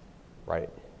fight, right?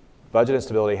 Budget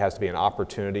instability has to be an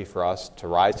opportunity for us to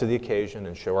rise to the occasion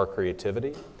and show our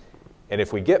creativity. And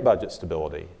if we get budget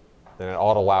stability, then it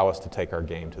ought to allow us to take our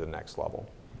game to the next level.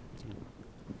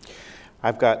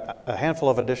 I've got a handful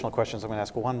of additional questions. I'm going to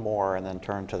ask one more and then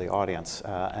turn to the audience.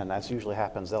 And as usually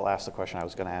happens, they'll ask the question I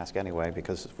was going to ask anyway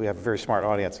because we have a very smart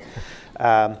audience.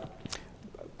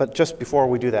 But just before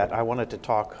we do that, I wanted to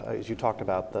talk, as you talked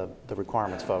about the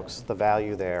requirements, folks, the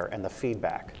value there and the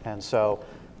feedback. And so,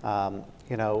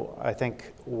 you know, I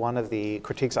think one of the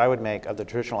critiques I would make of the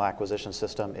traditional acquisition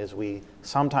system is we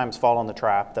sometimes fall in the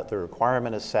trap that the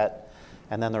requirement is set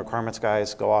and then the requirements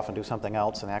guys go off and do something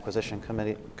else and the acquisition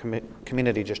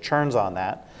community just churns on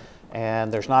that.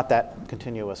 And there's not that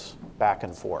continuous back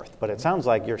and forth. But it sounds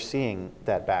like you're seeing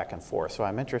that back and forth. So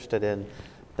I'm interested in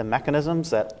the mechanisms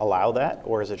that allow that,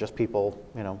 or is it just people,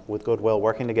 you know, with goodwill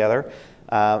working together?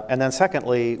 And then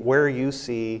secondly, where you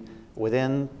see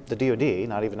within the DoD,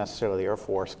 not even necessarily the Air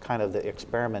Force, kind of the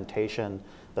experimentation,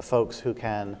 the folks who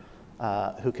can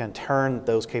turn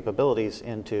those capabilities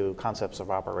into concepts of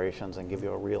operations and give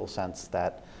you a real sense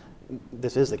that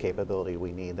this is the capability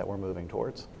we need that we're moving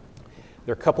towards.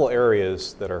 There are a couple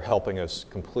areas that are helping us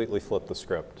completely flip the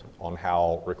script on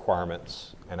how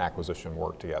requirements and acquisition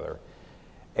work together.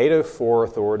 804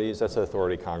 authorities, that's the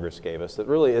authority Congress gave us, that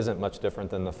really isn't much different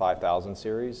than the 5000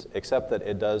 series, except that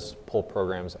it does pull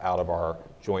programs out of our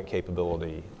joint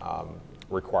capability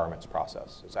requirements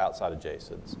process. It's outside of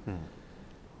JSIDs.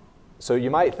 So you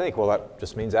might think, well, that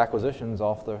just means acquisitions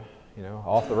off the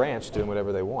ranch doing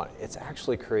whatever they want. It's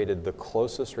actually created the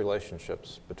closest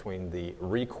relationships between the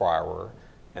requirer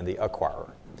and the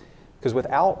acquirer. Because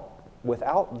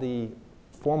without the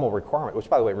formal requirement, which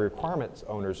by the way, requirements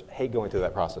owners hate going through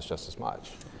that process just as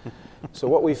much. So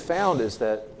what we've found is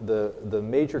that the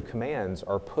major commands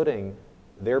are putting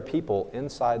their people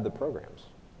inside the programs.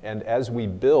 And as we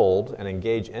build and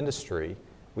engage industry,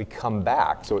 we come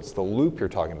back, so it's the loop you're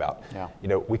talking about. Yeah. You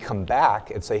know, we come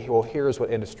back and say, well, here's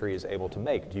what industry is able to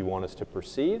make. Do you want us to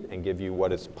proceed and give you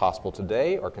what is possible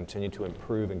today or continue to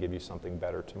improve and give you something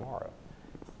better tomorrow?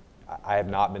 I have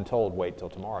not been told wait till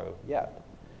tomorrow yet.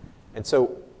 And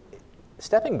so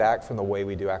stepping back from the way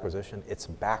we do acquisition, it's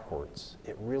backwards.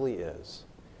 It really is.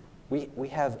 We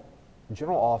have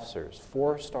general officers,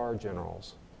 4-star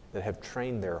generals, that have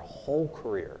trained their whole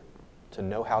career to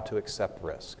know how to accept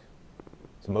risk.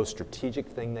 It's the most strategic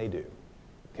thing they do.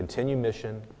 Continue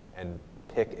mission and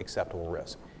pick acceptable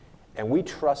risk. And we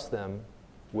trust them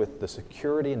with the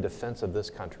security and defense of this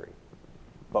country.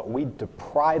 But we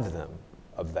deprive them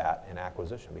of that in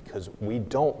acquisition because we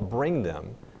don't bring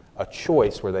them a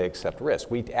choice where they accept risk.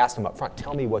 We ask them up front,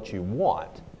 tell me what you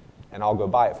want, and I'll go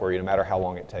buy it for you no matter how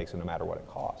long it takes and no matter what it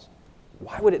costs.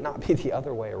 Why would it not be the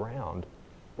other way around,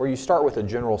 where you start with a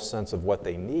general sense of what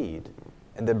they need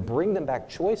and then bring them back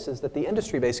choices that the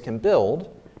industry base can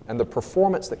build and the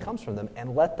performance that comes from them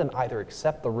and let them either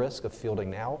accept the risk of fielding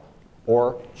now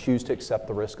or choose to accept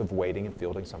the risk of waiting and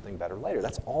fielding something better later.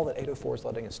 That's all that 804 is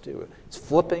letting us do. It's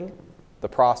flipping the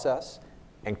process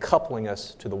and coupling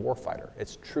us to the warfighter.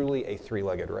 It's truly a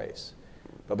 3-legged race.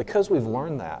 But because we've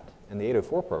learned that in the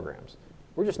 804 programs,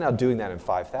 we're just now doing that in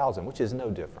 5000, which is no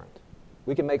different.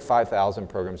 We can make 5,000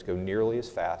 programs go nearly as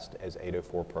fast as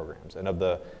 804 programs. And of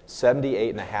the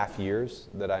 78.5 years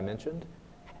that I mentioned,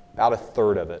 about a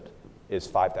third of it is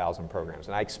 5,000 programs.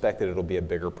 And I expect that it'll be a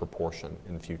bigger proportion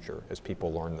in the future as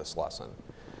people learn this lesson.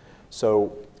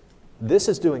 So this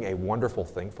is doing a wonderful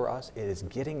thing for us. It is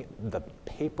getting the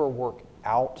paperwork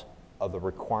out of the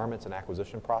requirements and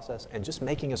acquisition process and just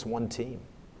making us one team,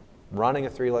 running a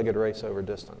three-legged race over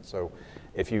distance. So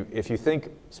if you think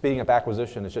speeding up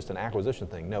acquisition is just an acquisition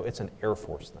thing, no, it's an Air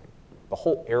Force thing. The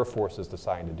whole Air Force is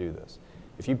deciding to do this.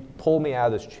 If you pull me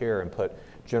out of this chair and put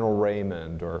General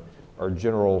Raymond or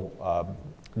General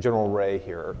Ray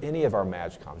here, or any of our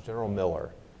MAGCOMs, General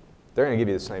Miller, they're going to give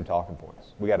you the same talking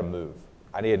points. We got to move.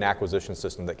 I need an acquisition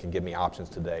system that can give me options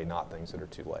today, not things that are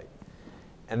too late.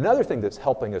 And another thing that's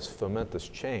helping us foment this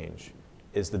change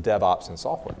is the DevOps and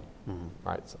software.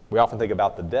 Right? So we often think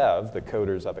about the dev, the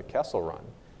coders up at Kessel Run,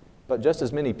 but just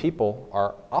as many people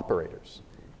are operators.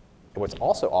 And what's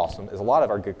also awesome is a lot of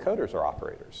our good coders are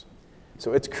operators.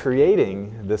 So it's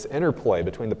creating this interplay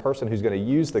between the person who's going to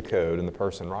use the code and the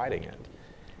person writing it.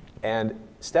 And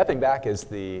stepping back as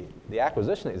the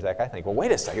acquisition exec, I think, well,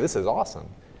 wait a second, this is awesome.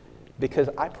 Because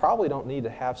I probably don't need to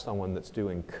have someone that's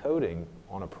doing coding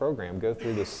on a program go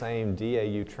through the same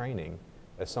DAU training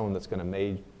as someone that's going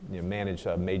to manage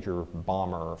a major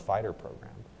bomber or fighter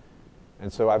program.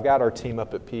 And so I've got our team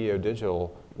up at PEO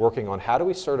Digital working on how do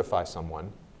we certify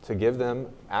someone to give them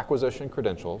acquisition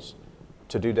credentials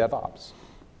to do DevOps.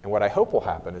 And what I hope will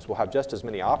happen is we'll have just as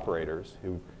many operators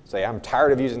who say, I'm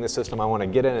tired of using this system, I want to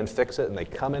get in and fix it, and they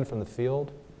come in from the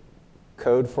field,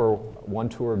 code for one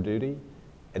tour of duty,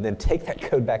 and then take that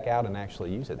code back out and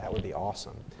actually use it. That would be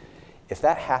awesome. If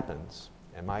that happens,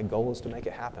 and my goal is to make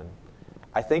it happen,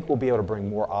 I think we'll be able to bring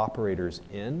more operators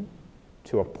in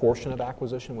to a portion of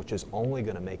acquisition, which is only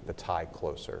going to make the tie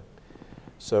closer.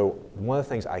 So one of the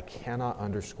things I cannot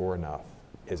underscore enough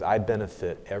is I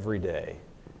benefit every day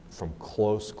from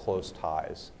close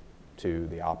ties to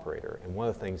the operator. And one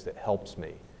of the things that helps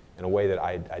me in a way that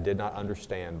I did not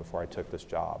understand before I took this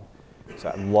job. So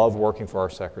I love working for our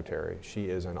secretary. She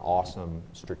is an awesome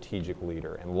strategic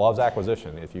leader and loves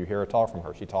acquisition. If you hear a talk from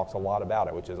her, she talks a lot about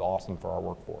it, which is awesome for our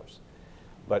workforce.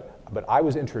 But I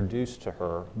was introduced to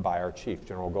her by our chief,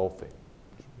 General Goldfein.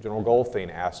 General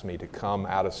Goldfein asked me to come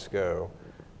out of SCO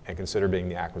and consider being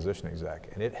the acquisition exec.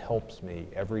 And it helps me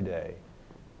every day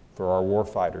for our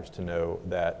warfighters to know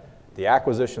that the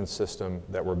acquisition system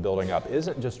that we're building up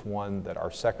isn't just one that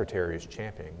our secretary is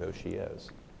championing, though she is.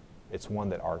 It's one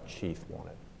that our chief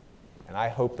wanted. And I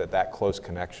hope that that close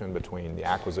connection between the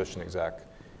acquisition exec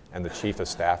and the chief of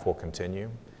staff will continue,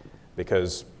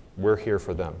 because we're here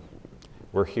for them.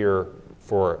 We're here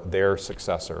for their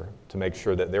successor to make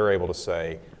sure that they're able to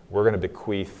say, we're going to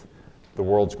bequeath the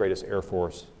world's greatest Air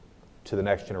Force to the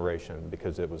next generation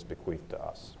because it was bequeathed to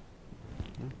us.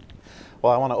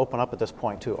 Well, I want to open up at this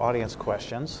point to audience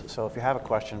questions. So if you have a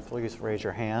question, please raise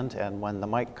your hand. And when the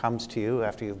mic comes to you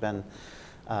after you've been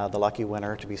the lucky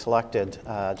winner to be selected,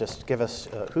 just give us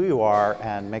who you are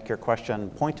and make your question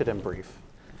pointed and brief.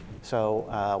 So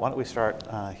why don't we start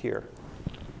here?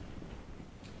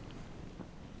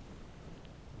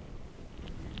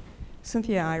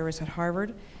 Cynthia Iris at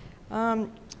Harvard.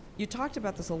 You talked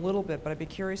about this a little bit, but I'd be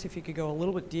curious if you could go a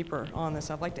little bit deeper on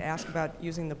this. I'd like to ask about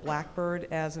using the Blackbird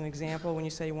as an example when you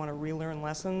say you want to relearn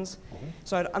lessons.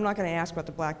 So I'm not going to ask about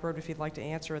the Blackbird. If you'd like to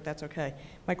answer it, that's okay.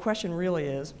 My question really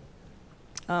is,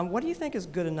 what do you think is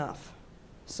good enough?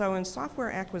 So in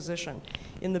software acquisition,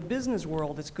 in the business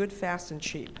world, it's good, fast, and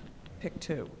cheap. Pick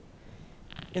two.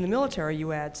 In the military,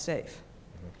 you add safe.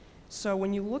 So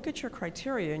when you look at your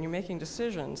criteria and you're making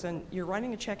decisions and you're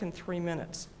writing a check in 3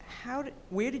 minutes,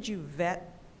 where did you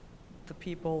vet the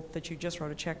people that you just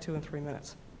wrote a check to in 3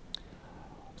 minutes?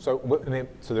 So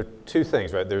there are two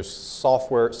things, right? There's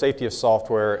software, safety of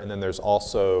software, and then there's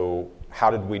also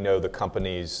how did we know the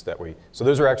companies that so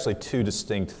those are actually two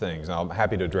distinct things. Now I'm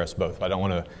happy to address both, but I don't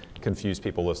want to confuse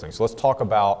people listening. So let's talk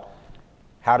about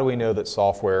how do we know that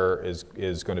software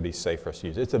is going to be safe for us to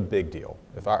use? It's a big deal.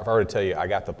 If I were to tell you I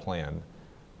got the plan,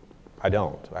 I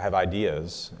don't. I have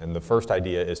ideas, and the first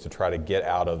idea is to try to get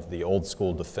out of the old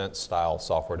school defense style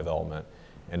software development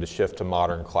and to shift to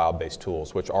modern cloud-based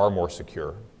tools, which are more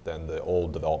secure than the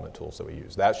old development tools that we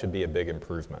use. That should be a big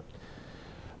improvement.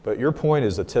 But your point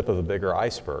is the tip of a bigger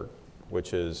iceberg,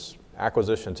 which is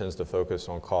acquisition tends to focus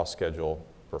on cost, schedule,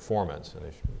 performance.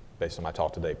 And based on my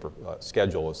talk today,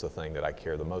 schedule is the thing that I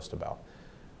care the most about.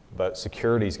 But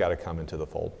security's got to come into the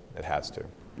fold. It has to.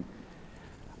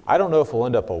 I don't know if we'll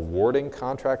end up awarding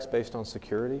contracts based on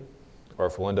security. or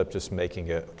if we'll end up just making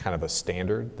it kind of a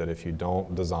standard that if you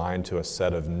don't design to a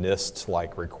set of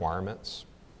NIST-like requirements,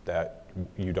 that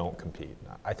you don't compete.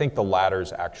 I think the latter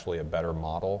is actually a better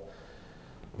model,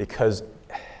 because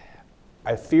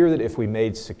I fear that if we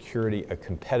made security a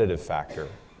competitive factor,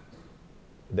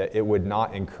 that it would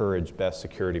not encourage best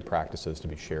security practices to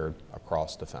be shared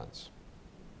across defense.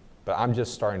 But I'm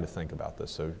just starting to think about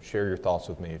this, so share your thoughts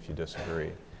with me if you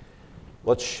disagree.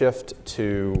 Let's shift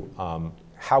to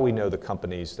how we know the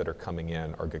companies that are coming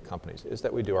in are good companies, is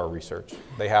that we do our research.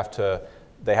 They have to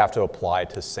apply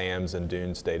to SAMS and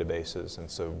DUNS databases, and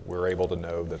so we're able to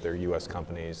know that they're US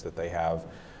companies, that they have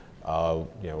a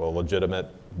legitimate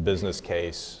business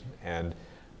case, and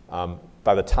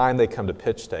by the time they come to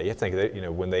pitch day, you have to think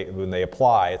that when they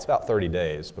apply, it's about 30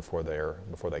 days before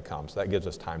they come. So that gives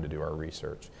us time to do our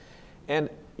research. And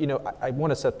I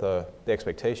want to set the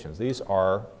expectations. These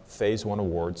are phase 1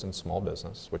 awards in small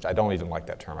business, which I don't even like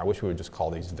that term. I wish we would just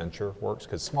call these venture works,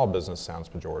 because small business sounds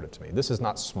pejorative to me. This is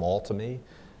not small to me.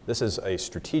 This is a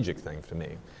strategic thing to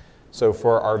me. So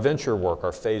for our venture work,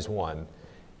 our phase 1,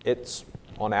 it's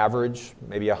on average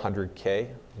maybe $100K,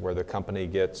 where the company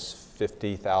gets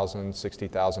 $50,000,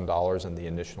 $60,000 in the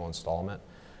initial installment.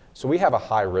 So we have a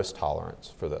high risk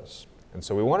tolerance for this. And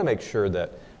so we want to make sure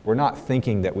that we're not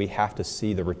thinking that we have to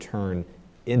see the return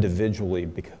individually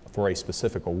for a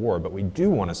specific award, but we do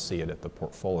want to see it at the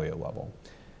portfolio level.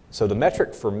 So the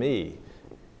metric for me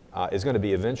is going to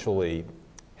be eventually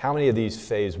how many of these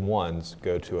phase 1s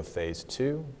go to a phase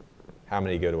 2, how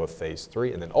many go to a phase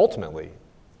 3, and then ultimately,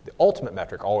 the ultimate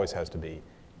metric always has to be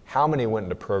how many went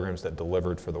into programs that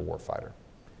delivered for the warfighter.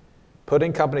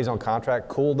 Putting companies on contract,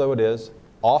 cool though it is,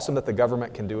 awesome that the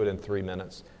government can do it in 3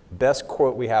 minutes. Best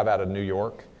quote we have out of New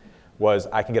York was,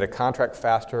 I can get a contract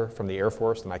faster from the Air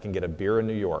Force than I can get a beer in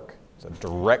New York. It's a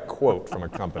direct quote from a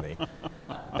company.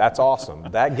 That's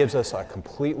awesome. That gives us a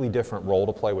completely different role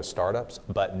to play with startups,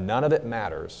 but none of it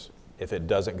matters if it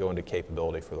doesn't go into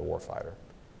capability for the warfighter.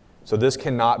 So this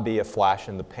cannot be a flash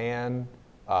in the pan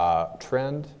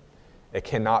trend. It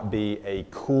cannot be a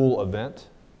cool event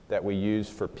that we use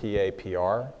for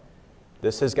PA/PR.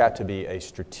 This has got to be a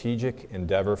strategic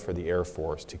endeavor for the Air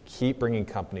Force to keep bringing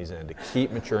companies in, to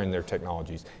keep maturing their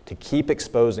technologies, to keep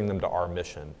exposing them to our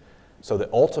mission, so that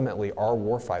ultimately our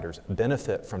warfighters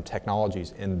benefit from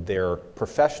technologies in their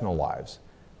professional lives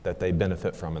that they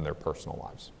benefit from in their personal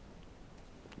lives.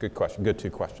 Good question, good 2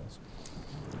 questions.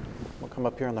 We'll come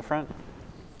up here in the front.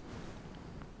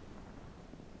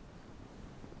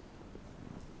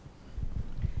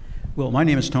 Well, my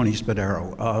name is Tony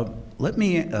Spadaro.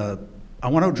 I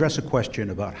want to address a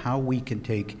question about how we can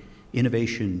take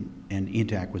innovation and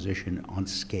into acquisition on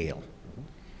scale.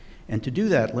 And to do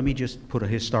that, let me just put a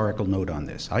historical note on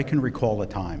this. I can recall a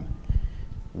time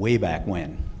way back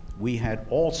when we had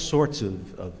all sorts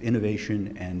of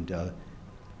innovation and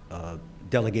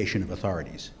delegation of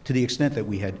authorities, to the extent that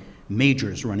we had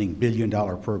majors running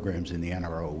billion-dollar programs in the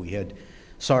NRO. We had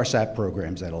SARSAT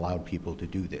programs that allowed people to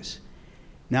do this.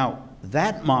 Now,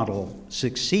 that model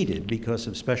succeeded because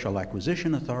of special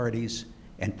acquisition authorities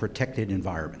and protected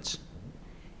environments.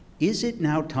 Is it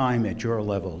now time at your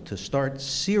level to start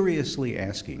seriously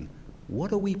asking,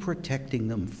 what are we protecting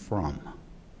them from?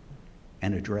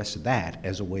 And address that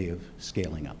as a way of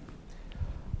scaling up.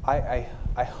 I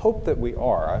hope that we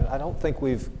are. I don't think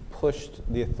we've pushed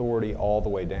the authority all the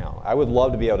way down. I would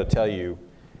love to be able to tell you,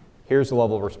 here's the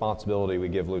level of responsibility we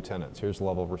give lieutenants. Here's the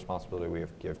level of responsibility we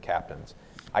give captains.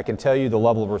 I can tell you the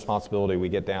level of responsibility we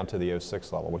get down to the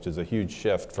 06 level, which is a huge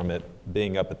shift from it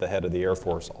being up at the head of the Air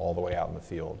Force all the way out in the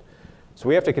field. So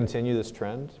we have to continue this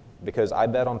trend, because I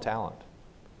bet on talent.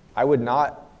 I would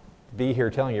not be here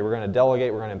telling you we're going to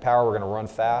delegate, we're going to empower, we're going to run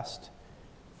fast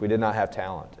if we did not have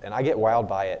talent. And I get wowed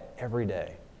by it every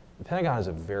day. The Pentagon is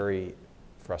a very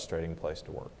frustrating place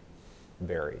to work,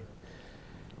 very.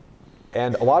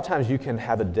 And a lot of times you can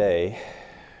have a day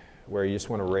where you just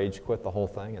want to rage quit the whole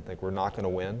thing and think we're not going to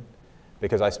win,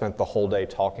 because I spent the whole day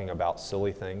talking about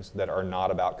silly things that are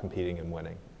not about competing and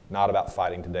winning, not about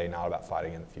fighting today, not about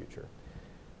fighting in the future.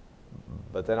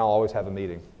 But then I'll always have a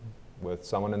meeting with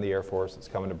someone in the Air Force that's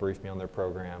coming to brief me on their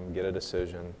program, get a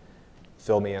decision,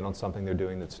 fill me in on something they're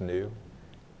doing that's new,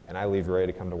 and I leave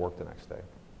ready to come to work the next day.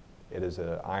 It is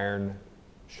an iron,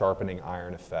 sharpening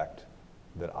iron effect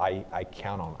that I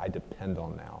count on, I depend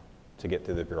on now to get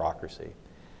through the bureaucracy.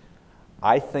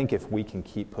 I think if we can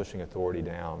keep pushing authority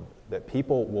down, that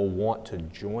people will want to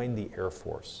join the Air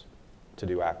Force to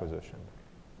do acquisition.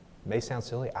 It may sound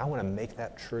silly, I want to make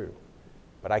that true.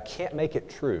 But I can't make it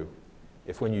true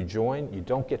if when you join, you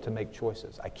don't get to make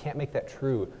choices. I can't make that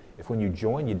true if when you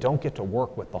join, you don't get to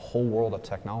work with the whole world of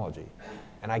technology.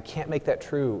 And I can't make that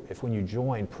true if when you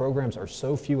join, programs are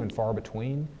so few and far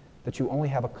between that you only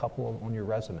have a couple on your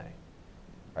resume.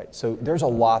 Right? So there's a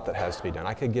lot that has to be done.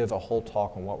 I could give a whole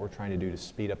talk on what we're trying to do to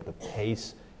speed up the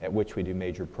pace at which we do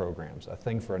major programs, a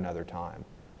thing for another time.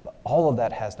 But all of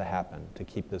that has to happen to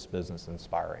keep this business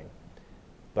inspiring.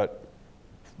 But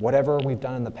whatever we've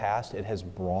done in the past, it has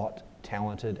brought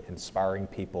talented, inspiring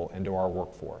people into our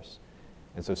workforce.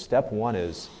 And so step one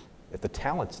is, if the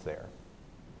talent's there,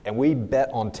 and we bet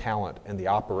on talent in the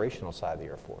operational side of the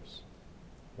Air Force,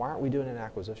 why aren't we doing an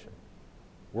acquisition?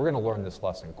 We're going to learn this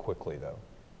lesson quickly, though,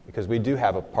 because we do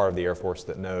have a part of the Air Force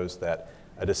that knows that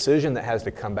a decision that has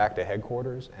to come back to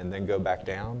headquarters and then go back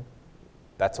down,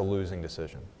 that's a losing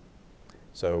decision.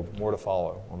 So more to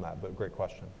follow on that, but great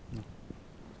question. I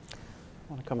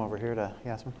want to come over here to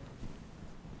Yasmin.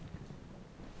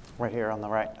 Right here on the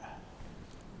right.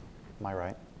 My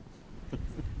right.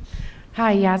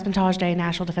 Hi, Yasmin Tajday,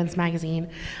 National Defense Magazine.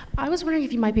 I was wondering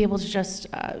if you might be able to just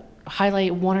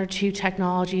highlight one or two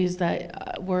technologies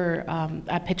that were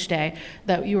at Pitch Day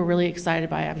that you were really excited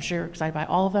by. I'm sure you're excited by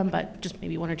all of them, but just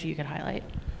maybe one or two you could highlight.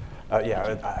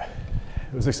 I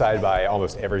was excited by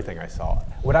almost everything I saw.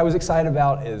 What I was excited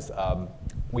about is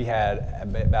we had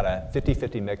about a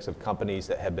 50-50 mix of companies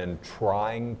that had been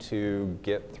trying to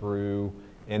get through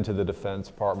into the Defense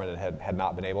Department and had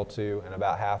not been able to, and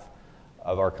about half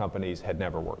of our companies had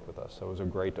never worked with us. So it was a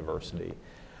great diversity.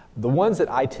 The ones that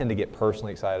I tend to get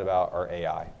personally excited about are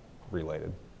AI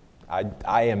related.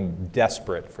 I am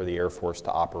desperate for the Air Force to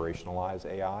operationalize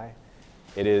AI.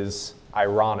 It is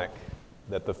ironic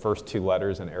that the first two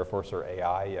letters in Air Force are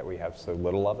AI, yet we have so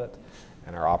little of it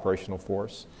in our operational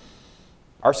force.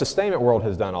 Our sustainment world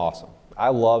has done awesome. I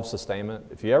love sustainment.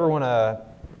 If you ever want to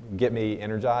get me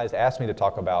energized, ask me to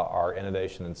talk about our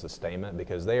innovation and sustainment,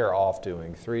 because they are off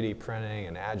doing 3D printing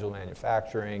and agile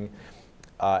manufacturing,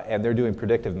 and they're doing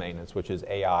predictive maintenance, which is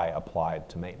AI applied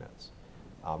to maintenance,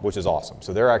 which is awesome.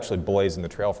 So they're actually blazing the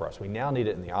trail for us. We now need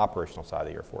it in the operational side of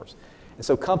the Air Force. And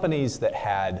so companies that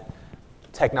had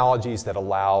technologies that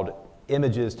allowed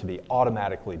images to be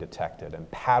automatically detected and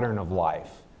pattern of life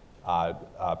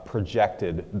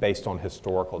projected based on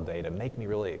historical data make me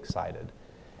really excited.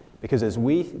 Because as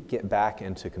we get back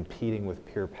into competing with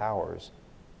peer powers,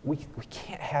 we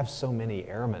can't have so many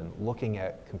airmen looking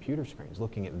at computer screens,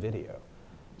 looking at video.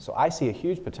 So I see a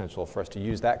huge potential for us to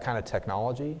use that kind of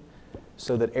technology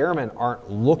so that airmen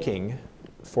aren't looking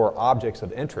for objects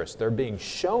of interest. They're being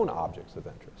shown objects of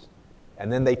interest.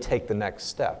 And then they take the next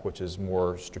step, which is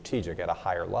more strategic at a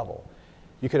higher level.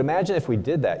 You could imagine if we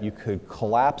did that, you could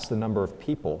collapse the number of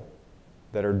people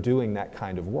that are doing that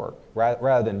kind of work.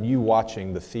 Rather than you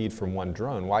watching the feed from one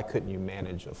drone, why couldn't you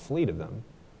manage a fleet of them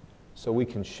so we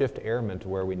can shift airmen to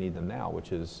where we need them now,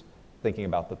 which is thinking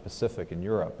about the Pacific and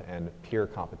Europe and peer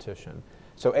competition.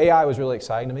 So AI was really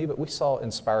exciting to me, but we saw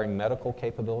inspiring medical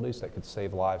capabilities that could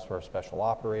save lives for our special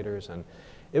operators, and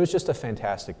it was just a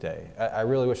fantastic day. I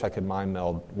really wish I could mind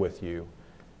meld with you.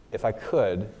 If I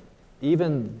could,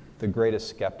 even the greatest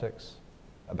skeptics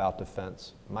about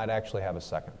defense might actually have a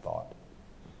second thought.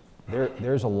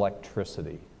 There's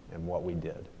electricity in what we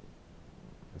did.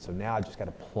 And so now I just got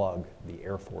to plug the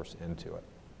Air Force into it.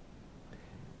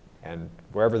 And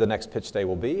wherever the next pitch day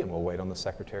will be, and we'll wait on the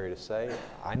secretary to say,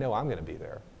 I know I'm going to be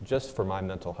there, just for my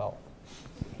mental health.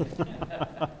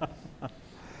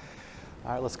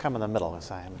 All right, let's come in the middle,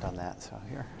 because I haven't done that. So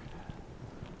here,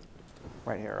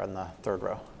 right here on the third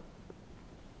row.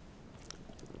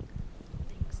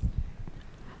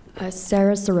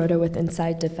 Sarah Sirota with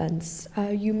Inside Defense.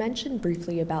 You mentioned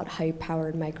briefly about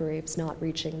high-powered microwaves not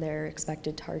reaching their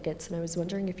expected targets, and I was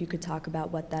wondering if you could talk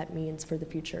about what that means for the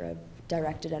future of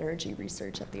directed energy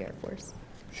research at the Air Force.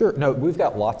 Sure. No, we've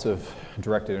got lots of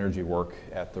directed energy work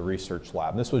at the research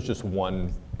lab. This was just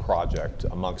one project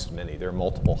amongst many. There are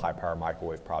multiple high-power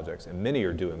microwave projects, and many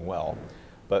are doing well.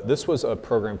 But this was a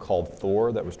program called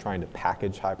Thor that was trying to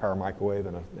package high-power microwave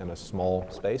in a small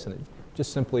space, and it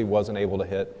just simply wasn't able to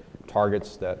hit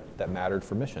targets that mattered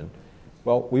for mission.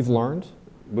 Well, we've learned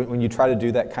when you try to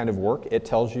do that kind of work, it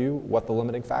tells you what the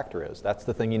limiting factor is. That's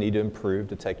the thing you need to improve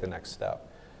to take the next step.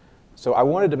 So I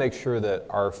wanted to make sure that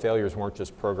our failures weren't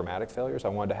just programmatic failures. I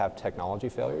wanted to have technology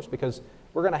failures, because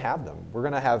we're going to have them. We're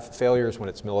going to have failures when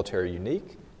it's military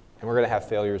unique, and we're going to have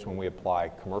failures when we apply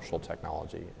commercial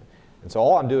technology. And so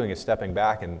all I'm doing is stepping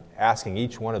back and asking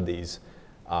each one of these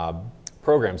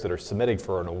programs that are submitting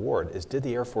for an award is, did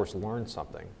the Air Force learn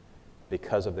something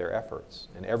because of their efforts?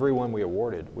 And every one we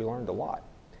awarded, we learned a lot.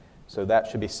 So that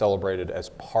should be celebrated as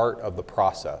part of the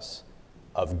process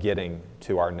of getting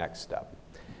to our next step.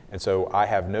 And so I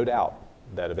have no doubt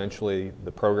that eventually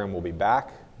the program will be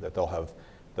back, that they'll have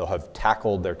They'll have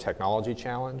tackled their technology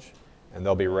challenge, and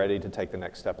they'll be ready to take the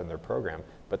next step in their program.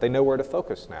 But they know where to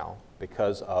focus now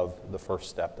because of the first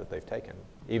step that they've taken.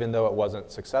 Even though it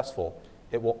wasn't successful,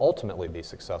 it will ultimately be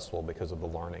successful because of the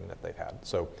learning that they've had.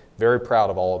 So very proud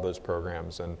of all of those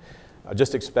programs. And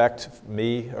just expect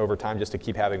me over time just to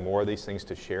keep having more of these things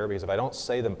to share, because if I don't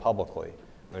say them publicly,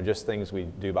 they're just things we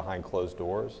do behind closed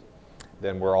doors,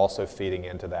 then we're also feeding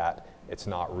into that it's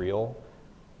not real.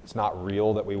 It's not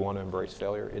real that we want to embrace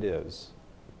failure. It is.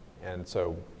 And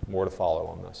so more to follow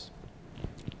on this.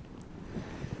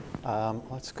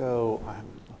 Let's go.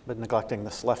 I've been neglecting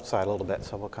this left side a little bit,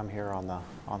 so we'll come here on the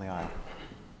aisle.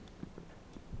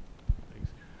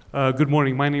 Good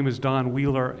morning. My name is Don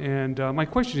Wheeler, and my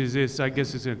question is this. I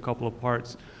guess it's in a couple of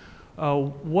parts.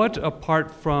 What, apart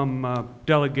from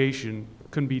delegation,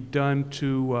 can be done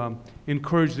to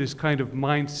encourage this kind of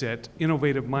mindset,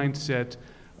 innovative mindset,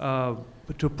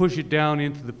 to push it down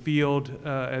into the field,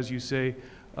 as you say,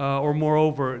 or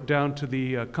moreover, down to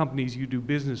the companies you do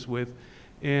business with?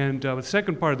 And the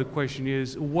second part of the question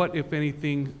is, what, if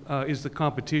anything, is the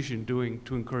competition doing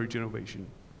to encourage innovation?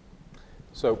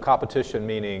 So competition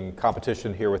meaning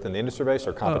competition here within the industry base,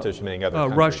 or competition meaning other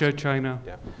countries? Russia, China.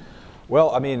 Yeah.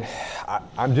 Well, I mean,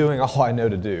 I'm doing all I know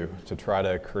to do to try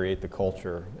to create the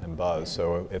culture and buzz.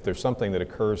 So if there's something that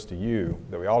occurs to you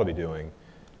that we ought to be doing,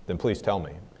 then please tell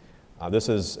me. This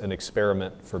is an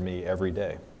experiment for me every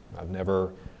day. I've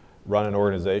never run an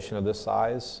organization of this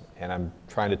size, and I'm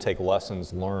trying to take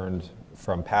lessons learned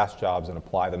from past jobs and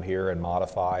apply them here and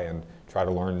modify and try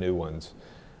to learn new ones.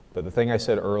 But the thing I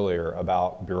said earlier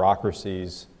about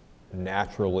bureaucracies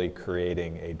naturally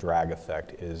creating a drag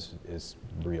effect is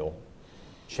real.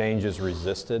 Change is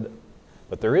resisted,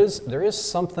 but there is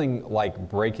something like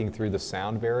breaking through the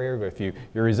sound barrier. But if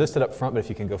you're resisted up front, but if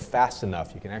you can go fast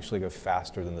enough, you can actually go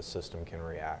faster than the system can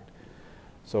react.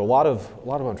 So a lot of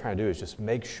what I'm trying to do is just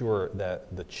make sure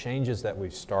that the changes that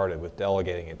we've started with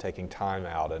delegating and taking time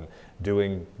out and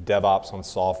doing DevOps on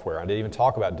software, I didn't even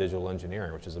talk about digital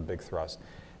engineering, which is a big thrust,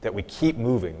 that we keep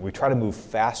moving. We try to move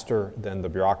faster than the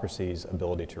bureaucracy's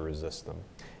ability to resist them.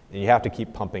 And you have to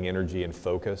keep pumping energy and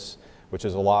focus, which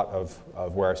is a lot of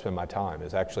where I spend my time,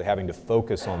 is actually having to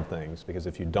focus on things, because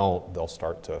if you don't, they'll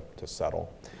start to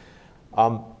settle.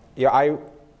 Yeah,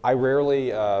 I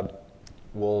rarely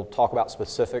will talk about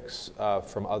specifics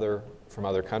from other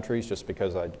countries, just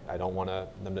because I don't want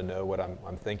them to know what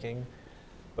I'm thinking.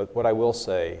 But what I will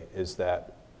say is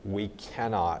that we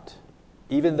cannot,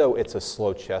 even though it's a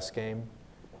slow chess game,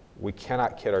 we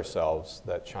cannot kid ourselves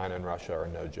that China and Russia are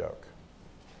no joke.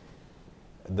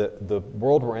 The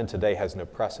world we're in today has no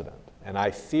precedent. And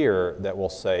I fear that we'll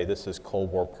say this is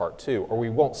Cold War Part 2, or we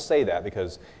won't say that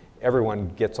because everyone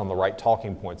gets on the right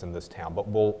talking points in this town, but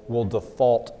we'll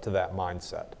default to that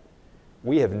mindset.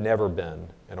 We have never been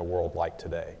in a world like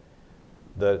today.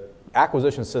 The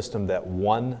acquisition system that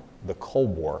won the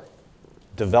Cold War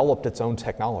developed its own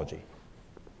technology.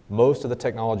 Most of the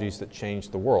technologies that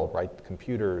changed the world, right,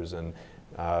 computers and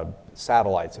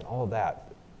satellites and all of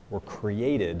that, were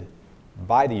created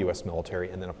by the US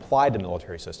military and then applied to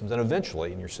military systems, and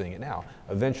eventually, and you're seeing it now,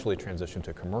 eventually transitioned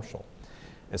to commercial.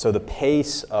 And so the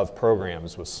pace of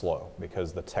programs was slow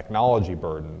because the technology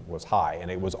burden was high,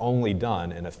 and it was only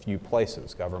done in a few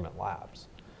places, government labs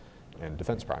and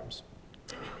defense primes.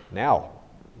 Now,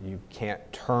 you can't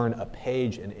turn a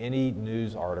page in any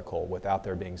news article without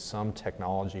there being some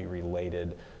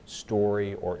technology-related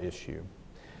story or issue.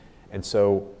 And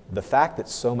so the fact that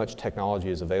so much technology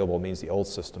is available means the old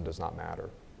system does not matter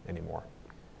anymore.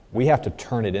 We have to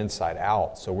turn it inside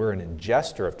out, so we're an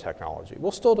ingester of technology.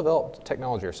 We'll still develop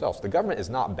technology ourselves. The government is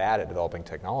not bad at developing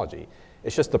technology.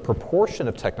 It's just the proportion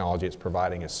of technology it's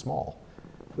providing is small.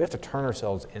 We have to turn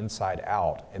ourselves inside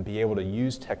out and be able to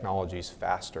use technologies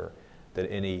faster than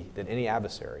any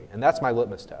adversary. And that's my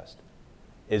litmus test,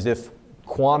 is if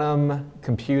quantum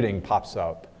computing pops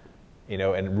up,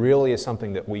 and really is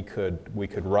something that we could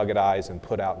ruggedize and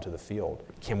put out into the field,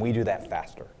 can we do that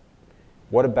faster?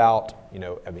 What about,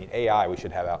 AI we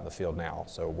should have out in the field now,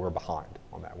 so we're behind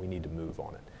on that. We need to move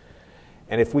on it.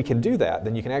 And if we can do that,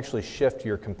 then you can actually shift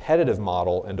your competitive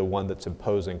model into one that's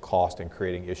imposing cost and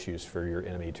creating issues for your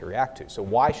enemy to react to. So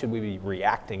why should we be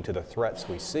reacting to the threats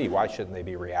we see? Why shouldn't they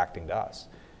be reacting to us?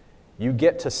 You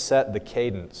get to set the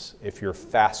cadence if you're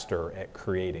faster at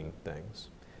creating things.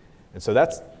 And so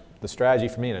that's the strategy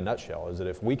for me in a nutshell, is that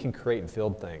if we can create and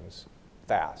field things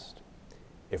fast,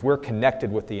 if we're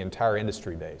connected with the entire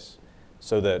industry base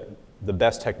so that the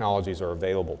best technologies are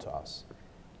available to us,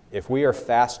 if we are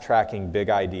fast-tracking big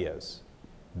ideas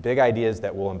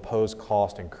that will impose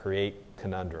cost and create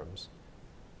conundrums,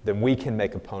 then we can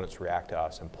make opponents react to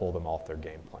us and pull them off their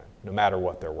game plan, no matter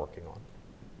what they're working on.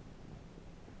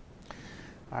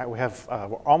 All right,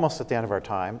 we're almost at the end of our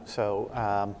time,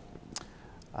 so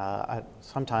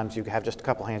sometimes you have just a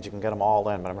couple hands, you can get them all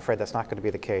in, but I'm afraid that's not going to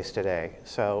be the case today.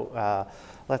 So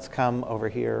let's come over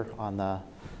here on the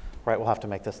right. We'll have to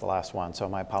make this the last one, so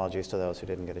my apologies to those who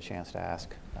didn't get a chance to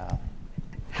ask.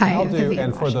 Hi, I'll do,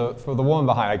 Vivian and for the woman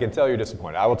behind, I can tell you're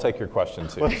disappointed. I will take your question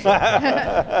too.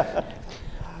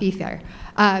 Be fair.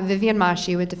 Vivian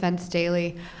Mashi with Defense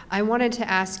Daily. I wanted to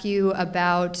ask you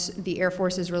about the Air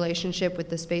Force's relationship with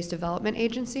the Space Development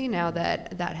Agency now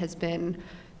that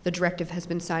the directive has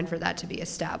been signed for that to be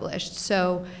established.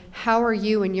 So how are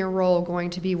you in your role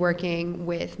going to be working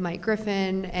with Mike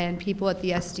Griffin and people at the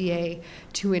SDA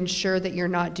to ensure that you're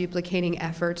not duplicating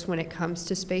efforts when it comes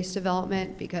to space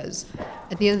development? Because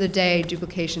at the end of the day,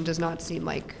 duplication does not seem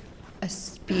like a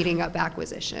speeding up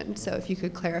acquisition. So if you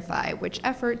could clarify which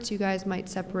efforts you guys might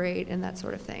separate and that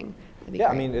sort of thing, that'd be great.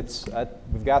 I mean,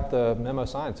 we've got the memo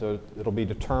signed, so it'll be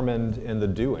determined in the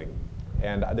doing.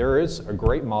 And there is a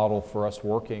great model for us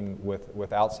working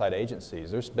with outside agencies.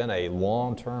 There's been a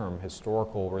long-term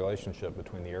historical relationship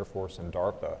between the Air Force and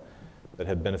DARPA that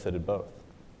have benefited both.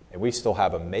 And we still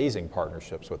have amazing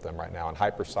partnerships with them right now in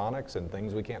hypersonics and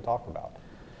things we can't talk about.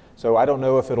 So I don't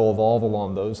know if it'll evolve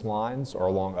along those lines or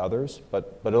along others,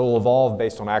 but it'll evolve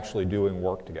based on actually doing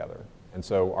work together. And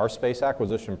so our space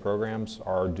acquisition programs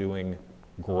are doing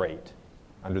great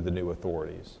under the new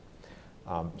authorities.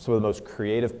 Some of the most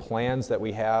creative plans that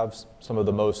we have, some of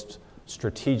the most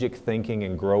strategic thinking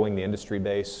and growing the industry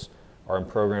base are in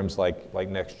programs like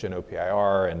Next Gen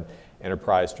OPIR and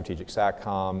Enterprise Strategic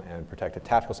SATCOM and Protected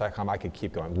Tactical SATCOM. I could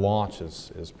keep going. Launch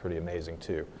is pretty amazing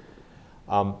too.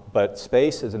 But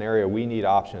space is an area we need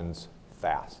options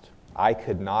fast. I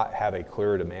could not have a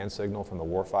clearer demand signal from the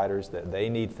warfighters that they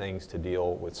need things to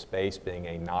deal with space being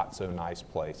a not so nice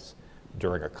place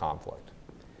during a conflict.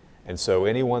 And so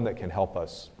anyone that can help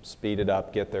us speed it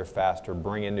up, get there faster,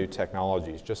 bring in new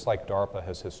technologies, just like DARPA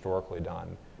has historically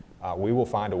done, we will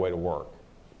find a way to work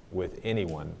with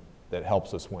anyone that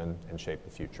helps us win and shape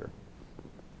the future.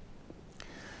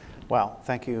 Well,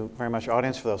 thank you very much,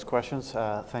 audience, for those questions.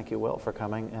 Thank you, Will, for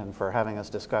coming and for having this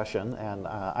discussion. And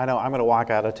I know I'm going to walk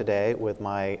out of today with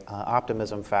my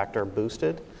optimism factor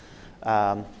boosted.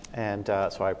 So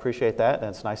I appreciate that. And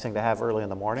it's a nice thing to have early in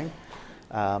the morning.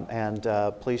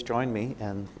 Please join me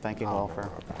in thanking Will for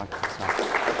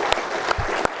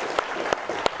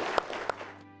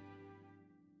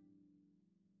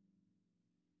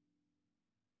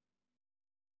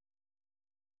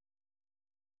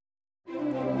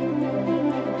this.